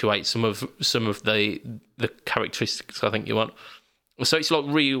accentuate some of the characteristics I think you want." So it's like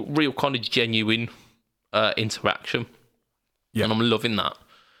real kind of genuine interaction, yeah. And I'm loving that.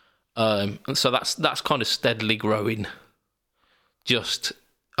 And so that's kind of steadily growing, just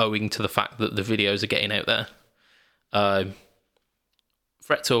owing to the fact that the videos are getting out there.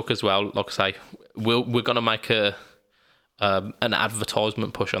 Fret Talk as well, like I say, we're going to make an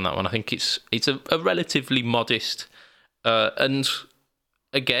advertisement push on that one. I think it's a relatively modest and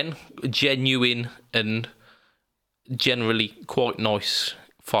again genuine and generally quite nice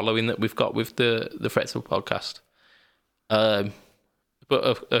following that we've got with the Fret Talk podcast. But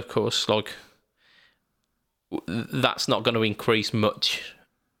of course, like that's not going to increase much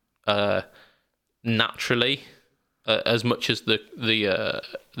naturally. As much as the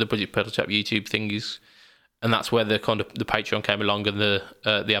Budget Pedal Chat YouTube thing is, and that's where the kind of the Patreon came along and the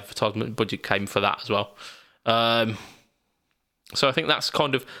advertisement budget came for that as well. So I think that's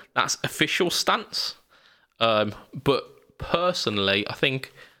official stance. But personally, I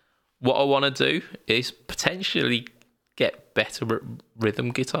think what I want to do is potentially get better at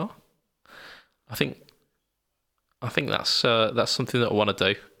rhythm guitar. I think that's something that I want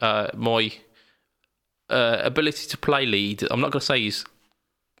to do. My ability to play lead, I'm not going to say is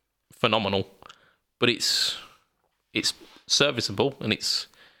phenomenal, but it's serviceable and it's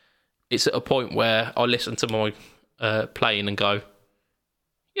it's at a point where I listen to my playing and go,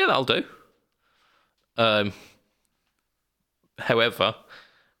 yeah, that'll do. However,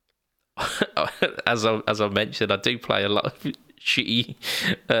 as I mentioned, I do play a lot of shitty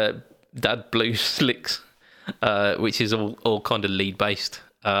dad blues licks, which is all kind of lead based.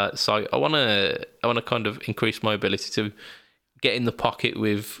 So I want to kind of increase my ability to get in the pocket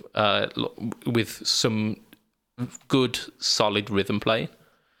with some good solid rhythm playing.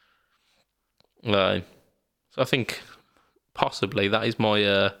 So I think possibly that is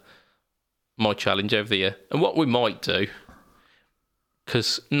my my challenge over the year. And what we might do,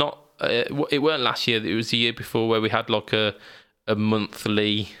 because it weren't last year, it was the year before, where we had like a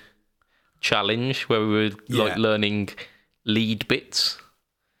monthly challenge where we were like learning lead bits.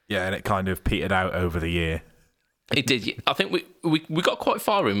 Yeah, and it kind of petered out over the year. It did. I think we got quite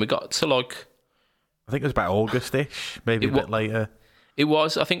far in. We got to like, I think it was about August-ish, maybe a bit later. It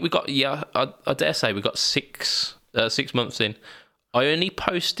was. I think we got, I dare say we got 6 months in. I only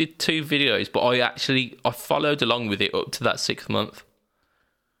posted 2 videos, but I followed along with it up to that 6th month.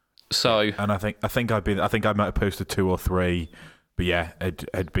 So, and I think I might have posted 2 or 3, but yeah,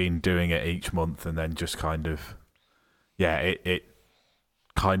 had been doing it each month, and then just kind of, it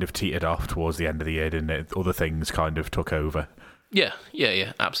kind of teetered off towards the end of the year, didn't it? Other things kind of took over. Yeah,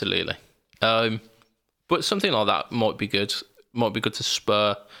 absolutely. But something like that might be good. Might be good to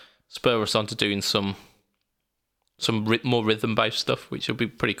spur us on to doing some more rhythm based stuff, which would be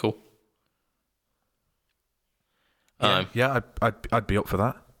pretty cool. I'd be up for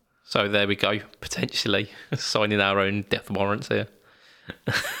that. So there we go, potentially signing our own death warrants here.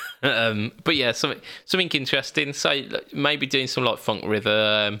 But yeah, something interesting. So maybe doing some like funk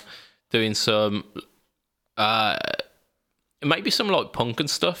rhythm, doing some maybe some like punk and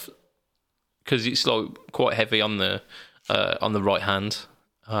stuff, because it's like quite heavy on the right hand.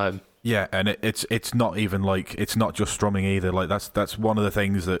 Yeah, and it's not even like, it's not just strumming either. Like that's one of the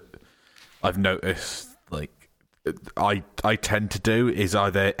things that I've noticed. Like I tend to do is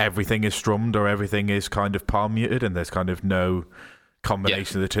either everything is strummed or everything is kind of palm muted, and there's kind of no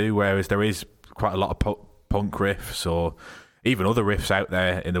combination of the two. Whereas there is quite a lot of punk riffs, or even other riffs out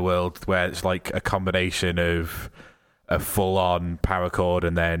there in the world, where it's like a combination of a full on power chord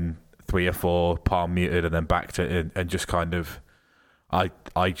and then 3 or 4 palm muted and then back to, and just kind of.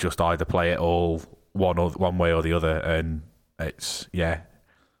 I just either play it all one way or the other, and it's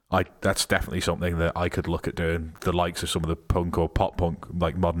that's definitely something that I could look at doing, the likes of some of the punk or pop punk,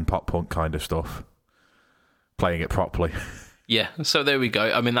 like modern pop punk kind of stuff, playing it properly. Yeah, so there we go.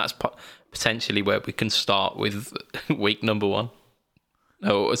 I mean, that's potentially where we can start with week number 1.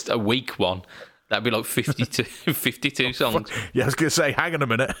 No, it's a week 1. That'd be like 52 songs. Yeah, I was going to say, hang on a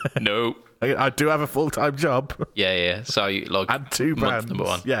minute. No. I do have a full-time job. Yeah. So, like, and 2 bands. Number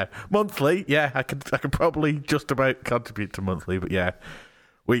 1. Yeah, monthly. Yeah, I can probably just about contribute to monthly, but yeah,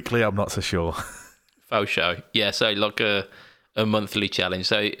 weekly, I'm not so sure. Faux show. Yeah, so like a monthly challenge.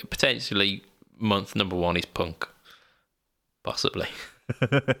 So potentially month number 1 is punk. Possibly.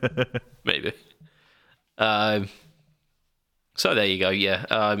 Maybe. So there you go.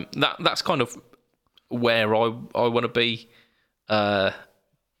 Yeah, that's kind of where I want to be for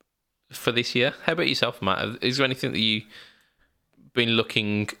this year. How about yourself, Matt? Is there anything that you've been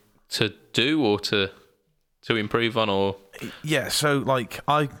looking to do or to improve on? Or yeah, so like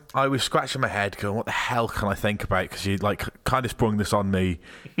I was scratching my head going, what the hell can I think about? Because you like kind of sprung this on me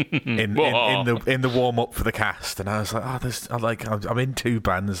in the warm up for the cast, and I was like, I'm in 2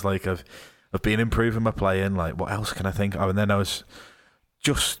 bands, like I've been improving my playing, like what else can I think of? And then I was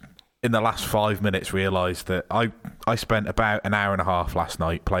just in the last 5 minutes realised that I spent about an hour and a half last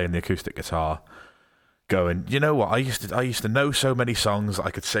night playing the acoustic guitar, going, you know what, I used to know so many songs that I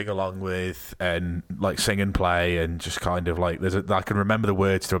could sing along with and like sing and play, and just kind of like I can remember the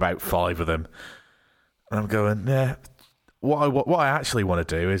words to about 5 of them, and I'm going, yeah, what I actually want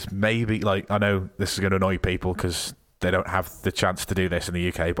to do is maybe, like, I know this is going to annoy people because they don't have the chance to do this in the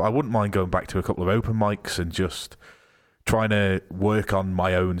UK, but I wouldn't mind going back to a couple of open mics and just trying to work on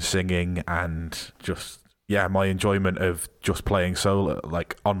my own singing and just, my enjoyment of just playing solo,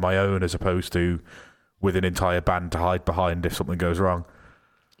 like on my own, as opposed to with an entire band to hide behind if something goes wrong.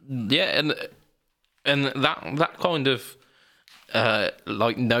 Yeah, and that kind of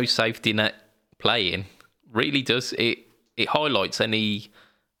like no safety net playing really does it highlights any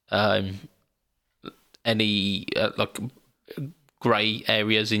like grey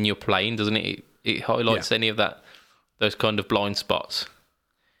areas in your playing, doesn't it? It highlights any of those kind of blind spots.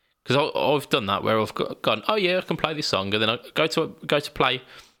 Because I've done that where I've gone, oh yeah, I can play this song, and then I go to play,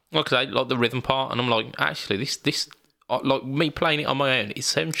 like I say, like the rhythm part, and I'm like, actually, this like me playing it on my own, it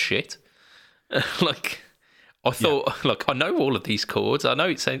sounds shit. Like, I thought, look, I know all of these chords. I know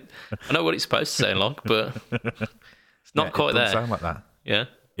what it's supposed to sound like, but it's not quite there. Sound like that. Yeah.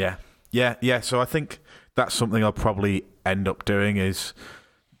 So I think that's something I'll probably end up doing is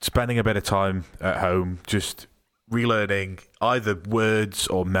spending a bit of time at home, just relearning either words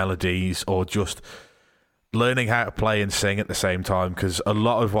or melodies, or just learning how to play and sing at the same time, because a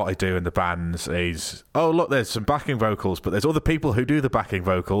lot of what I do in the bands is, oh, look, there's some backing vocals, but there's other people who do the backing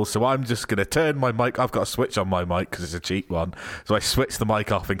vocals, so I'm just going to turn my mic. I've got a switch on my mic because it's a cheap one, so I switch the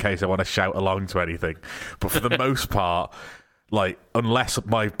mic off in case I want to shout along to anything. But for the most part, like, unless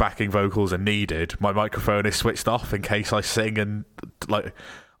my backing vocals are needed, my microphone is switched off in case I sing, and, like,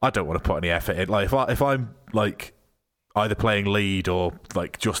 I don't want to put any effort in. Like, if I'm, like, either playing lead or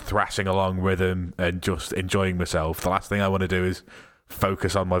like just thrashing along rhythm and just enjoying myself, the last thing I want to do is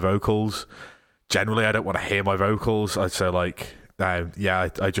focus on my vocals. Generally, I don't want to hear my vocals. So like,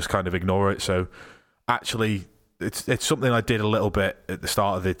 I just kind of ignore it. So actually, it's something I did a little bit at the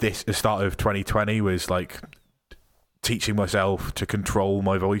start of the start of 2020, was like teaching myself to control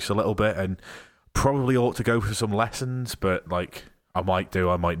my voice a little bit, and probably ought to go for some lessons, but like, I might do,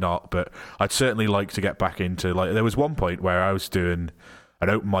 I might not, but I'd certainly like to get back into, like, there was one point where I was doing an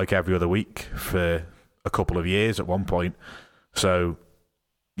open mic every other week for a couple of years at one point. So,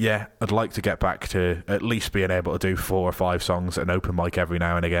 yeah, I'd like to get back to at least being able to do 4 or 5 songs at an open mic every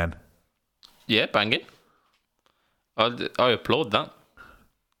now and again. Yeah, banging. I applaud that.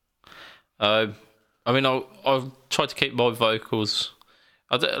 I mean, I've tried to keep my vocals.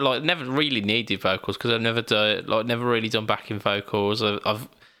 I never really needed vocals because I've never really done backing vocals. I've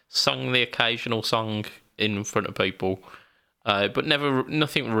sung the occasional song in front of people, but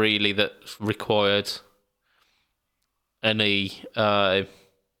nothing really that required any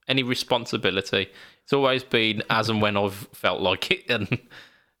responsibility. It's always been as and when I've felt like it, and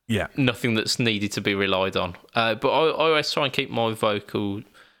nothing that's needed to be relied on. But I always try and keep my vocal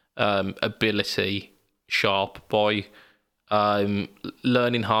ability sharp by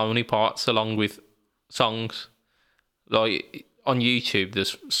learning harmony parts along with songs. Like on YouTube,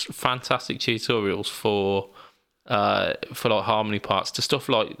 there's fantastic tutorials for like harmony parts to stuff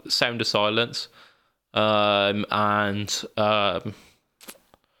like Sound of Silence, and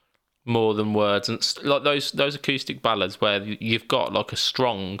More Than Words, and like those acoustic ballads where you've got like a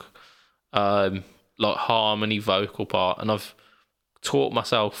strong like harmony vocal part, and I've taught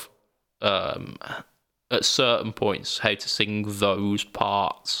myself at certain points how to sing those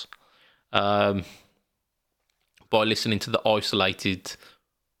parts by listening to the isolated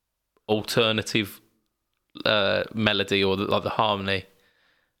alternative melody or the harmony,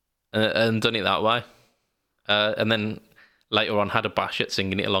 and done it that way, and then later on had a bash at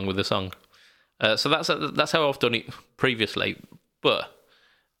singing it along with the song. So that's how I've done it previously. But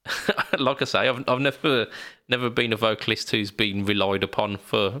like I say, I've never been a vocalist who's been relied upon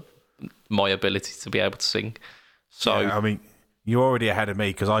for my ability to be able to sing. So yeah, I mean, you're already ahead of me,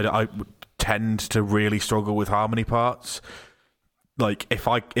 because I tend to really struggle with harmony parts. Like, if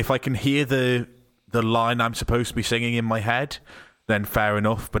I can hear the line I'm supposed to be singing in my head, then fair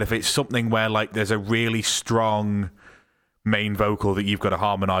enough. But if it's something where like there's a really strong main vocal that you've got to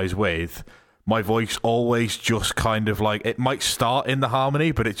harmonize with, my voice always just kind of like, it might start in the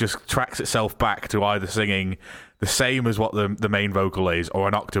harmony, but it just tracks itself back to either singing the same as what the main vocal is, or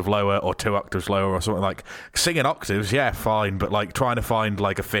an octave lower, or 2 octaves lower, or something. Like, singing octaves, yeah, fine, but like trying to find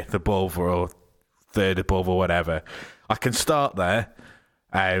like a 5th above or 3rd above or whatever, I can start there,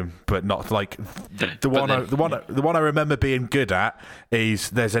 but not like the one I remember being good at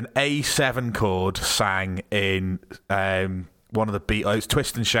is there's an A7 chord sang in one of the Beatles,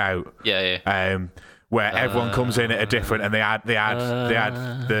 Twist and Shout. Yeah. Where everyone comes in at a different, and they add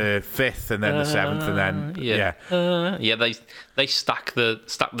the 5th and then the 7th and then they stack the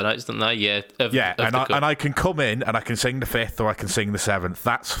notes, don't they? Yeah. And I can come in and I can sing the 5th or I can sing the 7th.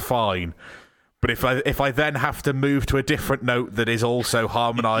 That's fine. But if I then have to move to a different note that is also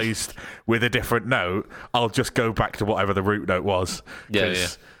harmonised with a different note, I'll just go back to whatever the root note was.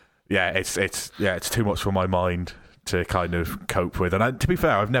 It's too much for my mind to kind of cope with. And to be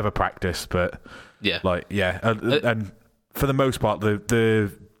fair, I've never practiced, but and for the most part,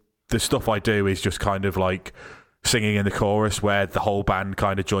 the stuff I do is just kind of like singing in the chorus, where the whole band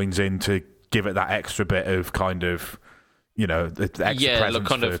kind of joins in to give it that extra bit of kind of, you know, the extra presence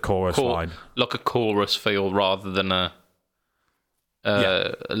for the chorus line, like a chorus feel rather than like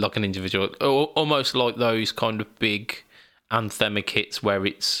an individual, almost like those kind of big anthemic hits where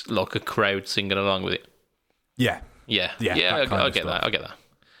it's like a crowd singing along with it. Yeah. I get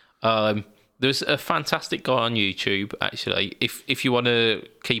that. There's a fantastic guy on YouTube, actually, if you want to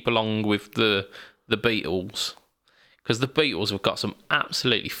keep along with the Beatles, because the Beatles have got some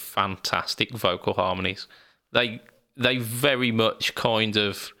absolutely fantastic vocal harmonies. They very much kind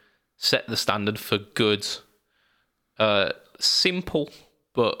of set the standard for good, simple,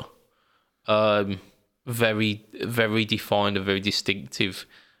 but very, very defined and very distinctive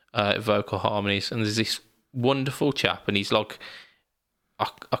vocal harmonies. And there's this wonderful chap, and he's like,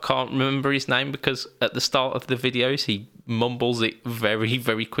 I can't remember his name because at the start of the videos he mumbles it very,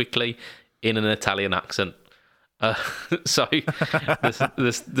 very quickly in an Italian accent. So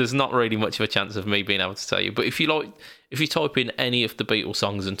there's not really much of a chance of me being able to tell you. But if you type in any of the Beatles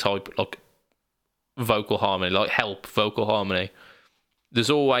songs and type like vocal harmony, like help vocal harmony, there's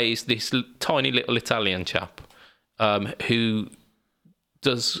always this tiny little Italian chap who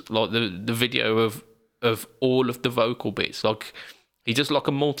does like the video of all of the vocal bits. Like he does like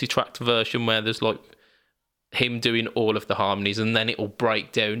a multi-tracked version where there's like him doing all of the harmonies, and then it will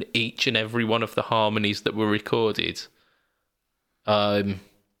break down each and every one of the harmonies that were recorded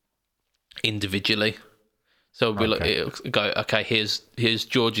individually. So it'll go, okay, here's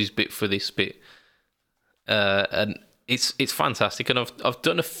George's bit for this bit, and it's fantastic. And I've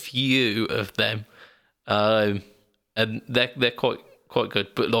done a few of them, and they're quite good.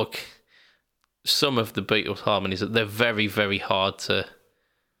 But like some of the Beatles harmonies, they're very, very hard to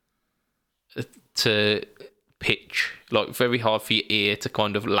pitch, like very hard for your ear to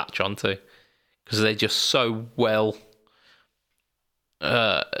kind of latch onto, because they're just so well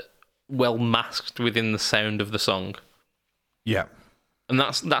masked within the sound of the song. Yeah, and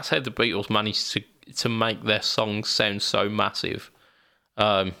that's how the Beatles managed to make their songs sound so massive.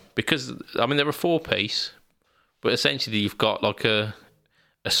 Because I mean they're a 4-piece, but essentially you've got like a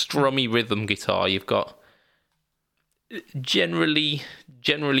strummy rhythm guitar. You've got generally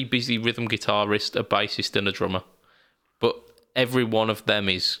busy rhythm guitarist, a bassist, and a drummer. But every one of them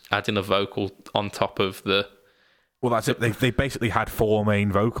is adding a vocal on top of the... Well, that's it. They basically had 4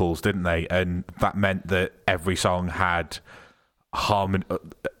 main vocals, didn't they? And that meant that every song had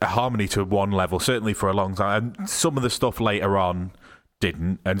harmony to one level, certainly for a long time. And some of the stuff later on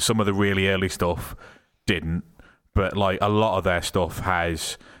didn't, and some of the really early stuff didn't. But like a lot of their stuff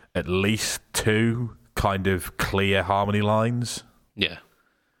has at least 2 kind of clear harmony lines. Yeah,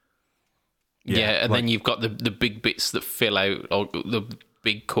 and like, then you've got the big bits that fill out, or the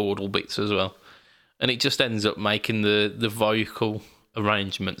big chordal bits as well. And it just ends up making the vocal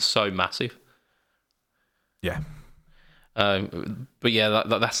arrangement so massive. Yeah. But yeah,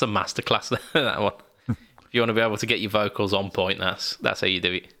 that's the masterclass, that one. If you want to be able to get your vocals on point, that's how you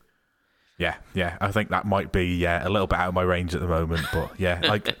do it. Yeah. I think that might be a little bit out of my range at the moment, but yeah,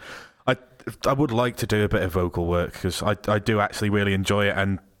 like I would like to do a bit of vocal work because I do actually really enjoy it.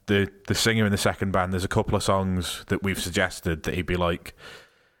 And the singer in the second band, there's a couple of songs that we've suggested that he'd be like,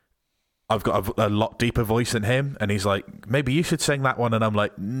 I've got a lot deeper voice than him, and he's like, maybe you should sing that one, and I'm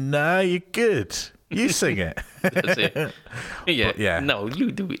like, no, you're good. You sing it. That's it. Yeah. But yeah. No, you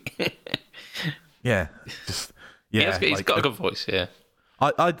do it. Yeah. Just yeah. He's got a good voice. Yeah.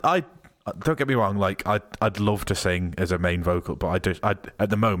 I don't get me wrong. Like I'd love to sing as a main vocal, but I at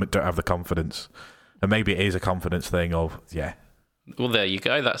the moment don't have the confidence, and maybe it is a confidence thing. Yeah. Well, there you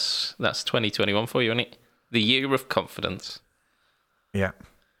go. That's 2021 for you, isn't it? The year of confidence. Yeah.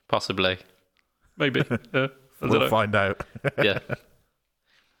 Possibly. Maybe. We'll find out. Yeah.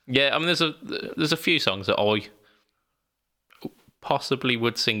 Yeah, I mean, there's a few songs that I possibly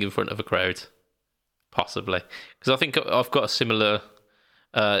would sing in front of a crowd. Possibly. Because I think I've got a similar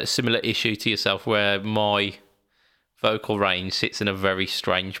issue to yourself where my vocal range sits in a very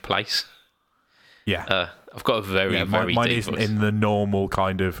strange place. Yeah. I've got a very mine deep isn't voice. in the normal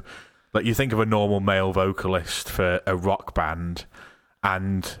kind of... Like, you think of a normal male vocalist for a rock band,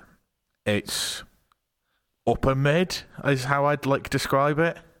 and it's upper mid is how I'd like to describe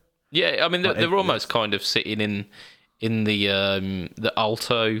it. Yeah, I mean they're almost kind of sitting in the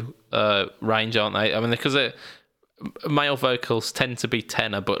alto range, aren't they? I mean, because male vocals tend to be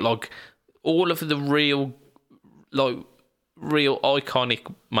tenor, but like all of the real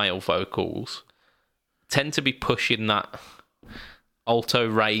iconic male vocals tend to be pushing that alto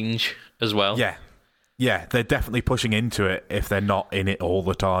range as well. Yeah, they're definitely pushing into it if they're not in it all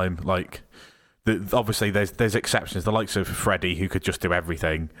the time. Like, obviously, there's exceptions. The likes of Freddie, who could just do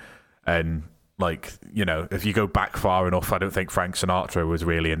everything, and like, you know, if you go back far enough, I don't think Frank Sinatra was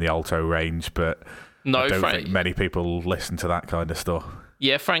really in the alto range, but no, I don't think many people listen to that kind of stuff.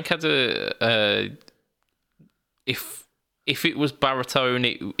 Yeah, Frank had if it was baritone,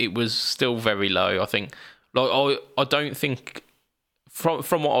 it was still very low. I think. Like, I don't think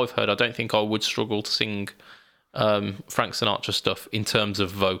from what I've heard, I don't think I would struggle to sing Frank Sinatra stuff in terms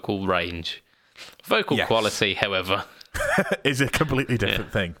of vocal range. Vocal quality, however, is a completely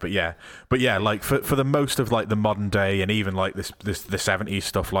different thing. But yeah, like for the most of like the modern day and even like the 70s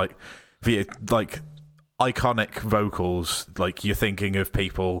stuff, like iconic vocals, like you're thinking of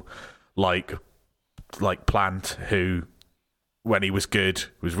people like Plant, who when he was good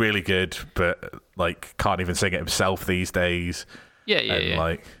was really good, but like can't even sing it himself these days.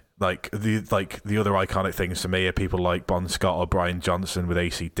 Like the other iconic things to me are people like Bon Scott or Brian Johnson with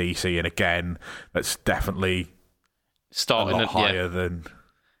AC/DC, and again, that's definitely starting a lot higher than.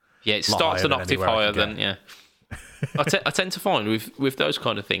 Yeah, it starts an octave higher than I tend to find with those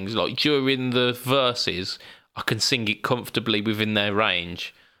kind of things, like during the verses, I can sing it comfortably within their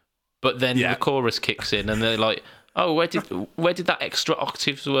range, but then the chorus kicks in, and they're like, "Oh, where did that extra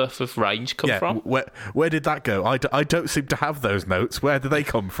octave's worth of range come from? Where did that go? I don't seem to have those notes. Where do they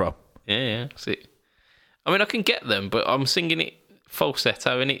come from?" Yeah. See, I mean, I can get them, but I'm singing it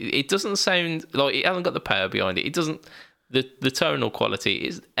falsetto, and it doesn't sound like it hasn't got the power behind it. It doesn't. The tonal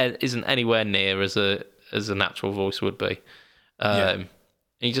quality isn't anywhere near as a natural voice would be. And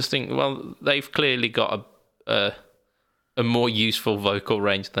you just think, well, they've clearly got a more useful vocal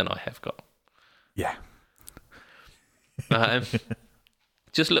range than I have got. Yeah.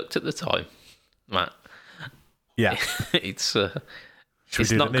 Just looked at the time, Matt. Yeah, it's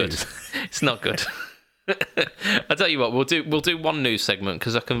not good. It's not good. I tell you what, we'll do one news segment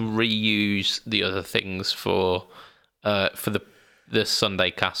because I can reuse the other things for the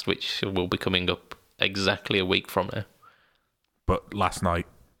Sunday cast, which will be coming up exactly a week from now. But last night.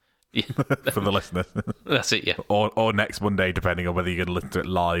 Yeah. For the listeners. That's it, yeah. Or next Monday, depending on whether you're going to listen to it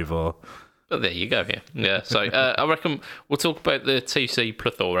live or. Oh, there you go. Yeah. So I reckon we'll talk about the TC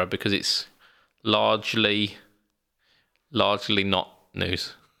plethora because it's largely not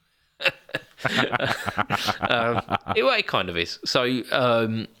news. It kind of is. So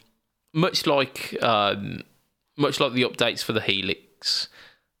much like the updates for the Helix,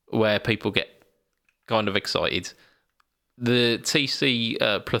 where people get kind of excited, the TC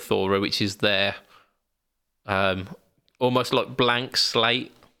plethora, which is their almost like blank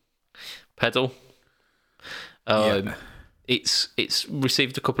slate pedal. It's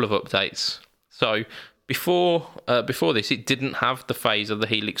received a couple of updates. So before this, it didn't have the phaser, the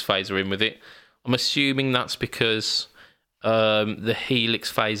Helix phaser in with it. I'm assuming that's because the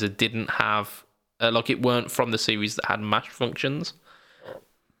Helix phaser didn't have it weren't from the series that had mash functions,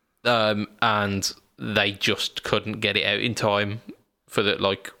 and they just couldn't get it out in time for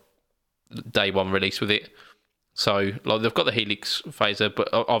the day one release with it. So they've got the Helix phaser, but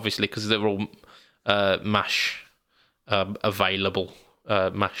obviously because they're all mash available,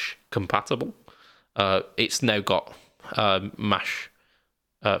 mash compatible, it's now got mash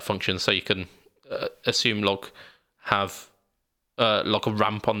functions, so you can assume have a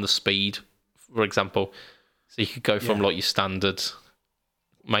ramp on the speed, for example. So you could go from your standard,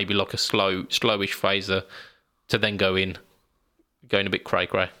 maybe a slowish phaser, to then going a bit cray.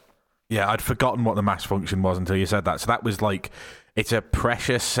 Yeah, I'd forgotten what the mash function was until you said that. So that was it's a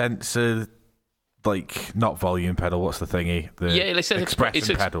pressure sensor, not volume pedal. What's the thingy? It's an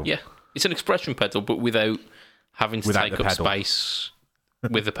expression pedal. Yeah, it's an expression pedal, but without having to take up space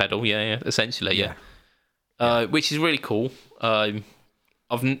with the pedal. Yeah, essentially, yeah. Which is really cool. I've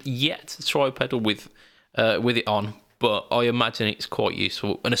yet to try a pedal with it on, but I imagine it's quite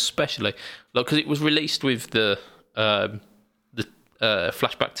useful, and especially because it was released with the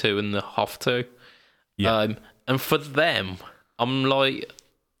Flashback 2 and the Hoff 2. Yeah. And for them, I'm I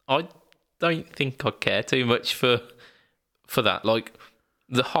don't think I care too much for that.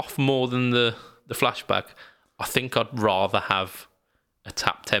 The Hoff more than the Flashback, I think I'd rather have a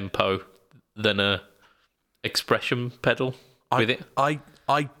tap tempo than a expression pedal with it. I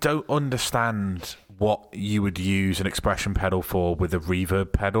don't understand what you would use an expression pedal for with a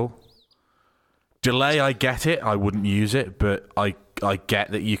reverb pedal. Delay, I get it. I wouldn't use it, but I get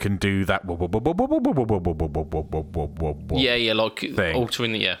that you can do that. Thing.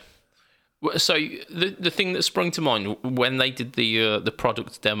 Altering the So the thing that sprung to mind when they did the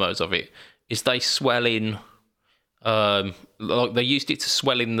product demos of it is they swell in, they used it to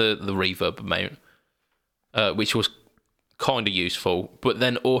swell in the reverb amount, which was kind of useful, but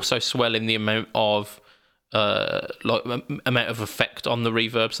then also swell in the amount of amount of effect on the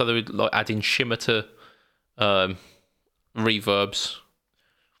reverb. So they would add in shimmer to reverbs.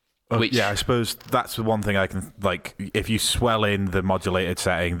 I suppose that's the one thing I can if you swell in the modulated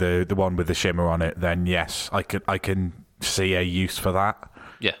setting, the one with the shimmer on it, then yes, I can see a use for that.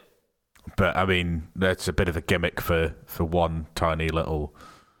 Yeah, but I mean, that's a bit of a gimmick for one tiny little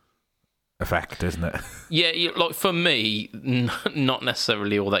effect, isn't it? Yeah, like for me, not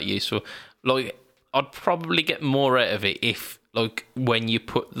necessarily all that useful. Like, I'd probably get more out of it if, like, when you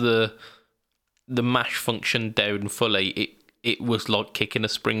put the mash function down fully, it was like kicking a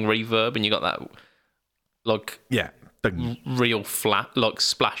spring reverb, and you got that, like, real flat, like,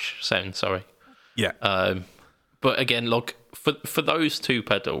 splash sound. Sorry. Yeah. But again, like, for those two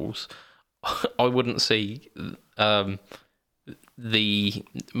pedals, I wouldn't see the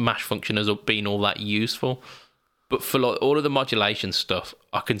mash function as being all that useful. But for like all of the modulation stuff,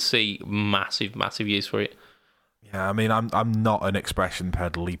 I can see massive use for it. Yeah, I mean, I'm not an expression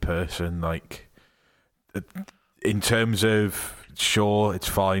pedal-y person. Like, in terms of, sure, it's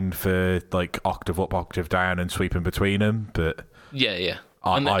fine for like octave up, octave down, and sweeping between them, but yeah,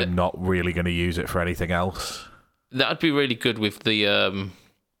 I'm not really going to use it for anything else. That'd be really good with the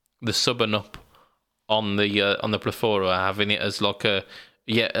sub and up on the Plethora, having it as like a,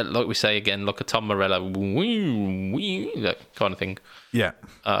 like we say again, like a Tom Morello, that kind of thing. Yeah.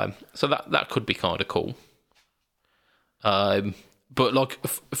 So that could be kind of cool. But like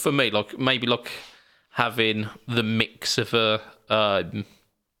for me, like maybe like having the mix of a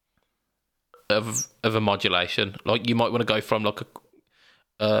modulation, like you might want to go from like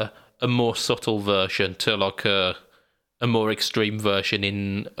a more subtle version to like a more extreme version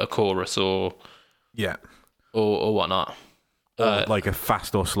in a chorus or whatnot. Or like a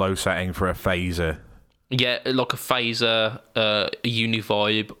fast or slow setting for a phaser. Yeah, like a phaser, a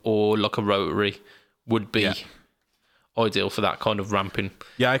univibe, or like a rotary would be ideal for that kind of ramping.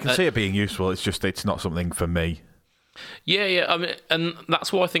 Yeah, I can see it being useful. It's just it's not something for me. Yeah. I mean, and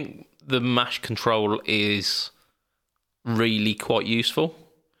that's why I think the mash control is really quite useful,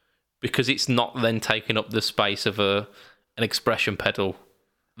 because it's not then taking up the space of an expression pedal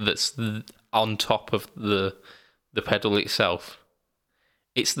that's on top of the pedal itself.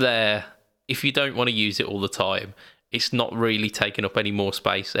 It's there. If you don't want to use it all the time, it's not really taking up any more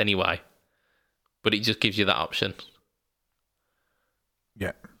space anyway, but it just gives you that option.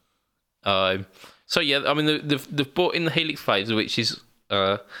 Yeah. So yeah, I mean, they've brought in the Helix phaser, which is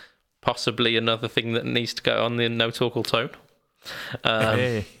possibly another thing that needs to go on the No Torque Tone.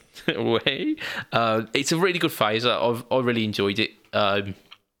 Hey. It's a really good phaser. I really enjoyed it.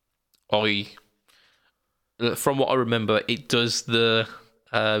 From what I remember, it does the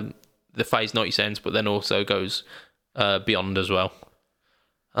phase 90 sounds, but then also goes beyond as well.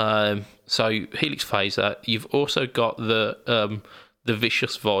 So Helix phaser. You've also got the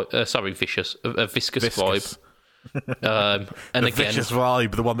viscous vibe. Viscous vibe. And the again, vicious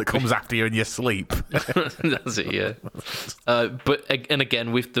vibe, the one that comes after you in your sleep. That's it, yeah. But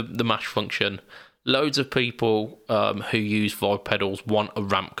again, with the mash function, loads of people who use vibe pedals want a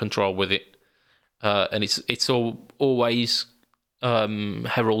ramp control with it, and it's always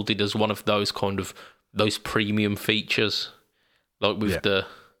heralded as one of those kind of those premium features, like with the.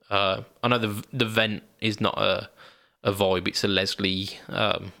 I know the vent is not a vibe; it's a Leslie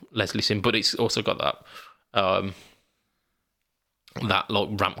sim, but it's also got that. That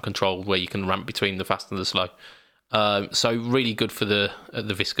like ramp control where you can ramp between the fast and the slow. So really good for the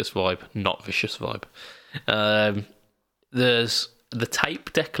viscous vibe, not vicious vibe. There's the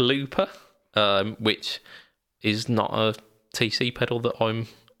tape deck looper, which is not a TC pedal that I'm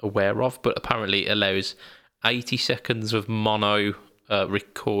aware of, but apparently it allows 80 seconds of mono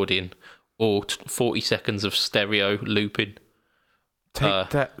recording or 40 seconds of stereo looping. Tape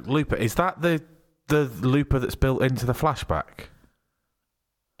deck looper, is that the looper that's built into the flashback?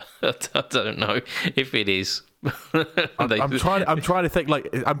 I don't know if it is. I'm trying to think. Like,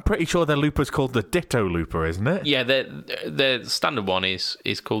 I'm pretty sure their looper's called the Ditto looper, isn't it? Yeah, their standard one is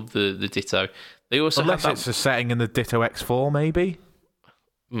called the Ditto. They also unless have it's a setting in the Ditto X4, maybe.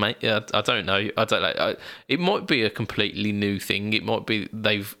 Mate, I don't know. It might be a completely new thing. It might be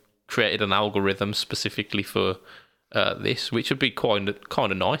they've created an algorithm specifically for this, which would be kind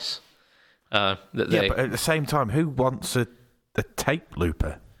of nice. But at the same time, who wants a tape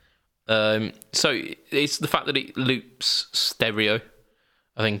looper? So it's the fact that it loops stereo,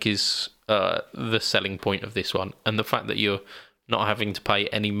 I think, is the selling point of this one, and the fact that you're not having to pay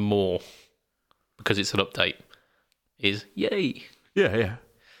any more because it's an update is yay. Yeah.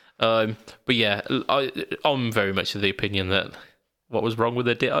 But yeah, I'm very much of the opinion that what was wrong with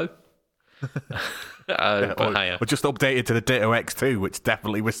the Ditto? Or just updated to the Ditto X2, which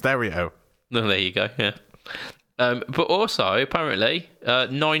definitely was stereo. No, there you go. Yeah. But also, apparently,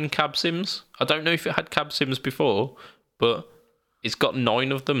 9 cab sims. I don't know if it had cab sims before, but it's got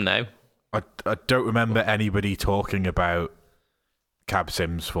 9 of them now. I don't remember anybody talking about cab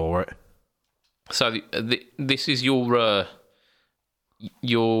sims for it. So this is your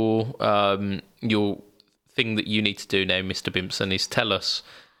thing that you need to do now, Mr. Bimpson, is tell us,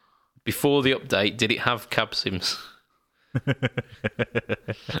 before the update, did it have cab sims?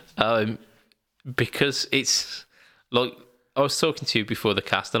 Because it's like, I was talking to you before the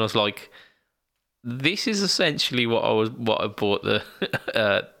cast, and I was like, this is essentially what I bought the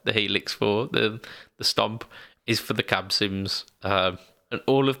Helix for. The Stomp is for the cab sims, and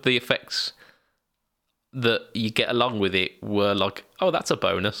all of the effects that you get along with it were like, oh, that's a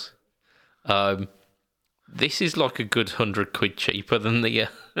bonus. This is like a good £100 cheaper than the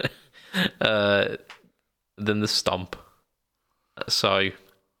Stomp. So,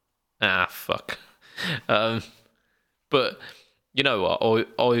 fuck. But you know what?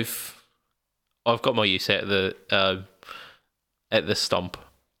 I've got my use out of the Stomp.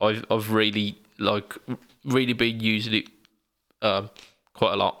 I've really been using it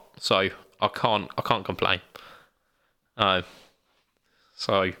quite a lot. So I can't complain.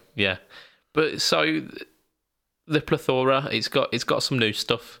 So yeah, but so the Plethora, it's got some new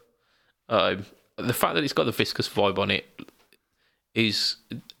stuff. The fact that it's got the viscous vibe on it is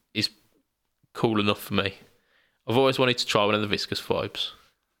cool enough for me. I've always wanted to try one of the viscous vibes,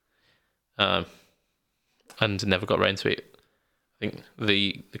 and never got around to it. I think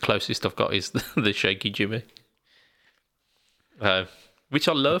the closest I've got is the Shaky Jimmy, which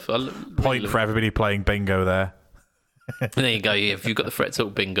I love. Point for everybody playing bingo there. There you go. Yeah, if you've got the Fret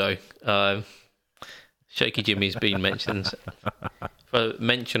Talk bingo, Shaky Jimmy's been mentioned. If I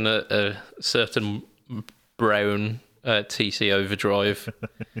mention a certain brown TC Overdrive,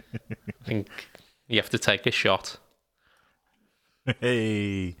 I think you have to take a shot.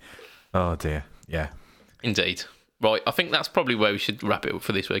 Hey. Oh dear. Yeah. Indeed. Right, I think that's probably where we should wrap it up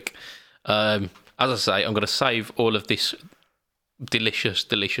for this week. As I say, I'm going to save all of this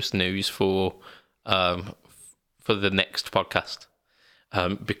delicious news for the next podcast,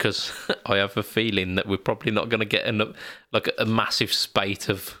 because I have a feeling that we're probably not going to get a massive spate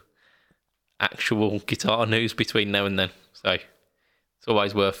of actual guitar news between now and then. So it's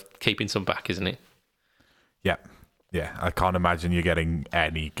always worth keeping some back, isn't it? Yeah. I can't imagine you getting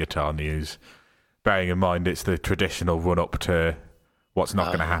any guitar news, bearing in mind it's the traditional run-up to what's not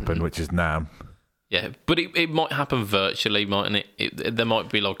going to happen, which is NAMM. Yeah, but it might happen virtually, mightn't it? There might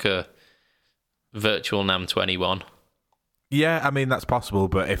be like a virtual NAMM 21. Yeah, I mean, that's possible,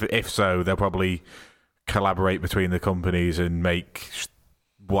 but if so, they'll probably collaborate between the companies and make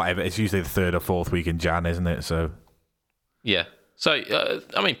whatever. It's usually the third or fourth week in Jan, isn't it? So yeah. So,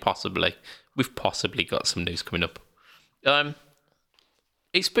 I mean, possibly. We've possibly got some news coming up.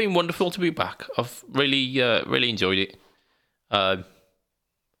 It's been wonderful to be back. I've really enjoyed it.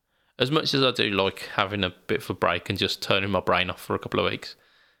 As much as I do like having a bit of a break and just turning my brain off for a couple of weeks,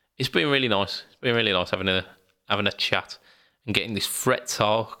 it's been really nice. It's been really nice having a chat and getting this Fret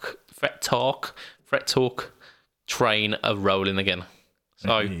Talk train rolling again.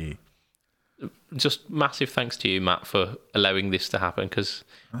 So, just massive thanks to you, Matt, for allowing this to happen, because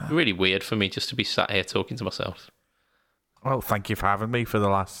it's really weird for me just to be sat here talking to myself. Well, thank you for having me for the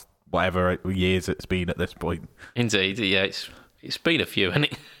last whatever years it's been at this point. Indeed, yeah, it's been a few, hasn't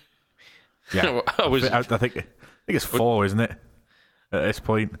it? Yeah, I think it's 4, isn't it? At this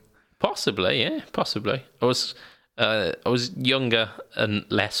point, possibly, yeah, possibly. I was younger and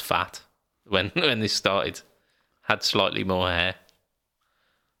less fat when this started. Had slightly more hair.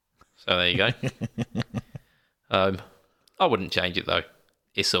 So there you go. I wouldn't change it though.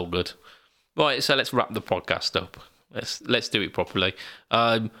 It's all good. Right, so let's wrap the podcast up. Let's do it properly.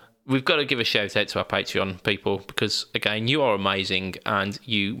 We've got to give a shout out to our Patreon people, because again, you are amazing and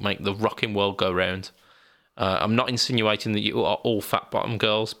you make the rocking world go round. I'm not insinuating that you are all fat bottom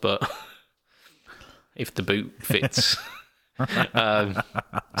girls, but if the boot fits.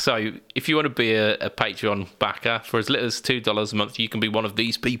 So if you want to be a Patreon backer for as little as $2 a month, you can be one of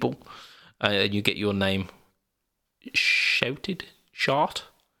these people, and you get your name shouted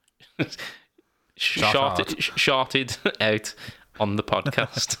out on the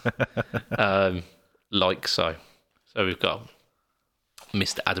podcast, like so. So we've got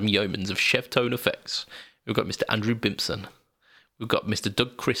Mr. Adam Yeomans of Chevtone Effects. We've got Mr. Andrew Bimpson. We've got Mr.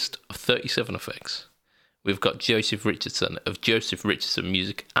 Doug Christ of 37 Effects. We've got Joseph Richardson of Joseph Richardson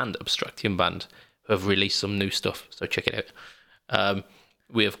Music and Abstraction Band, who have released some new stuff, so check it out.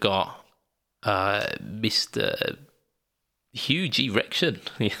 We've got Mr. Huge Erection.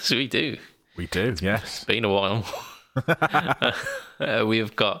 Yes, we do. We do, yes. It's been a while.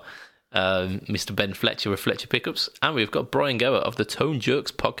 We've got Mr. Ben Fletcher of Fletcher Pickups, and we've got Brian Gower of the Tone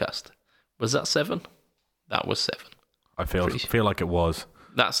Jerks podcast. Was that 7? That was 7. I feel like it was.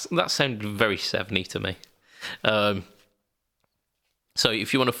 that sounded very 70 to me. So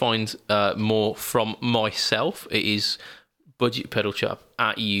if you want to find more from myself, it is Budget Pedal Chap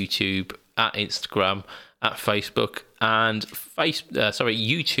at YouTube, at Instagram, at Facebook, and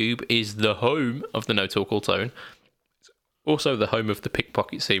YouTube is the home of the No Talk All Tone. It's also the home of the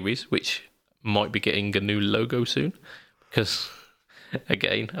Pickpocket series, which might be getting a new logo soon, because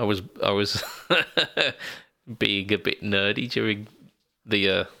again, I was being a bit nerdy during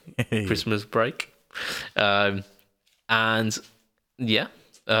the Christmas break, and yeah,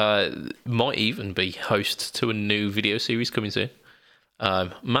 might even be host to a new video series coming soon.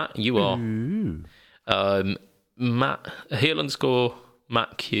 Matt, you are Matt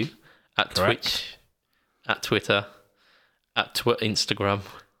 _Matt Q at Correct. Twitch, at Twitter, at Instagram.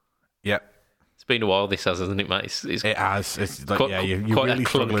 Yep. It's been a while, this hasn't it, Matt? It has. It's like, you're really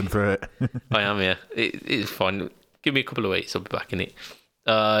struggling through it. I am, yeah. It's fine. Give me a couple of weeks, I'll be back in it.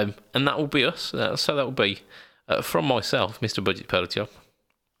 And that will be us. So that will be from myself, Mr. Budget Pedal Chap.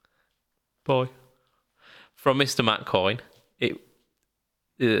 Bye. From Mr. Matt Coyne.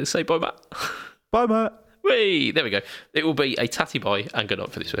 Say bye, Matt. Bye, Matt. Whee! There we go. It will be a tatty bye and good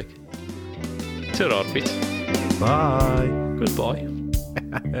night for this week. Ta-ra, Pete. Bye. Goodbye.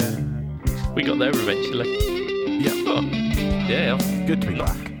 We got there eventually. Yeah. Oh, yeah. Good to be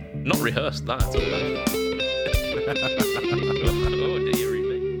back. Not rehearsed that at all. Oh, dearie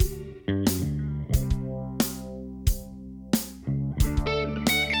me.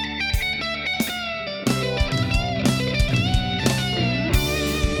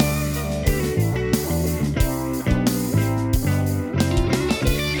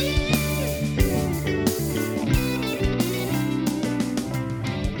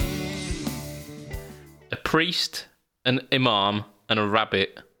 A priest, an imam, and a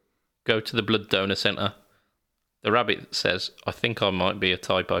rabbit go to the blood donor centre. The rabbit says, I think I might be a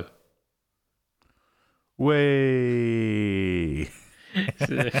typo. Way.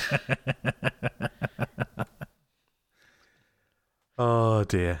 Oh,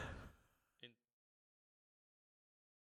 dear.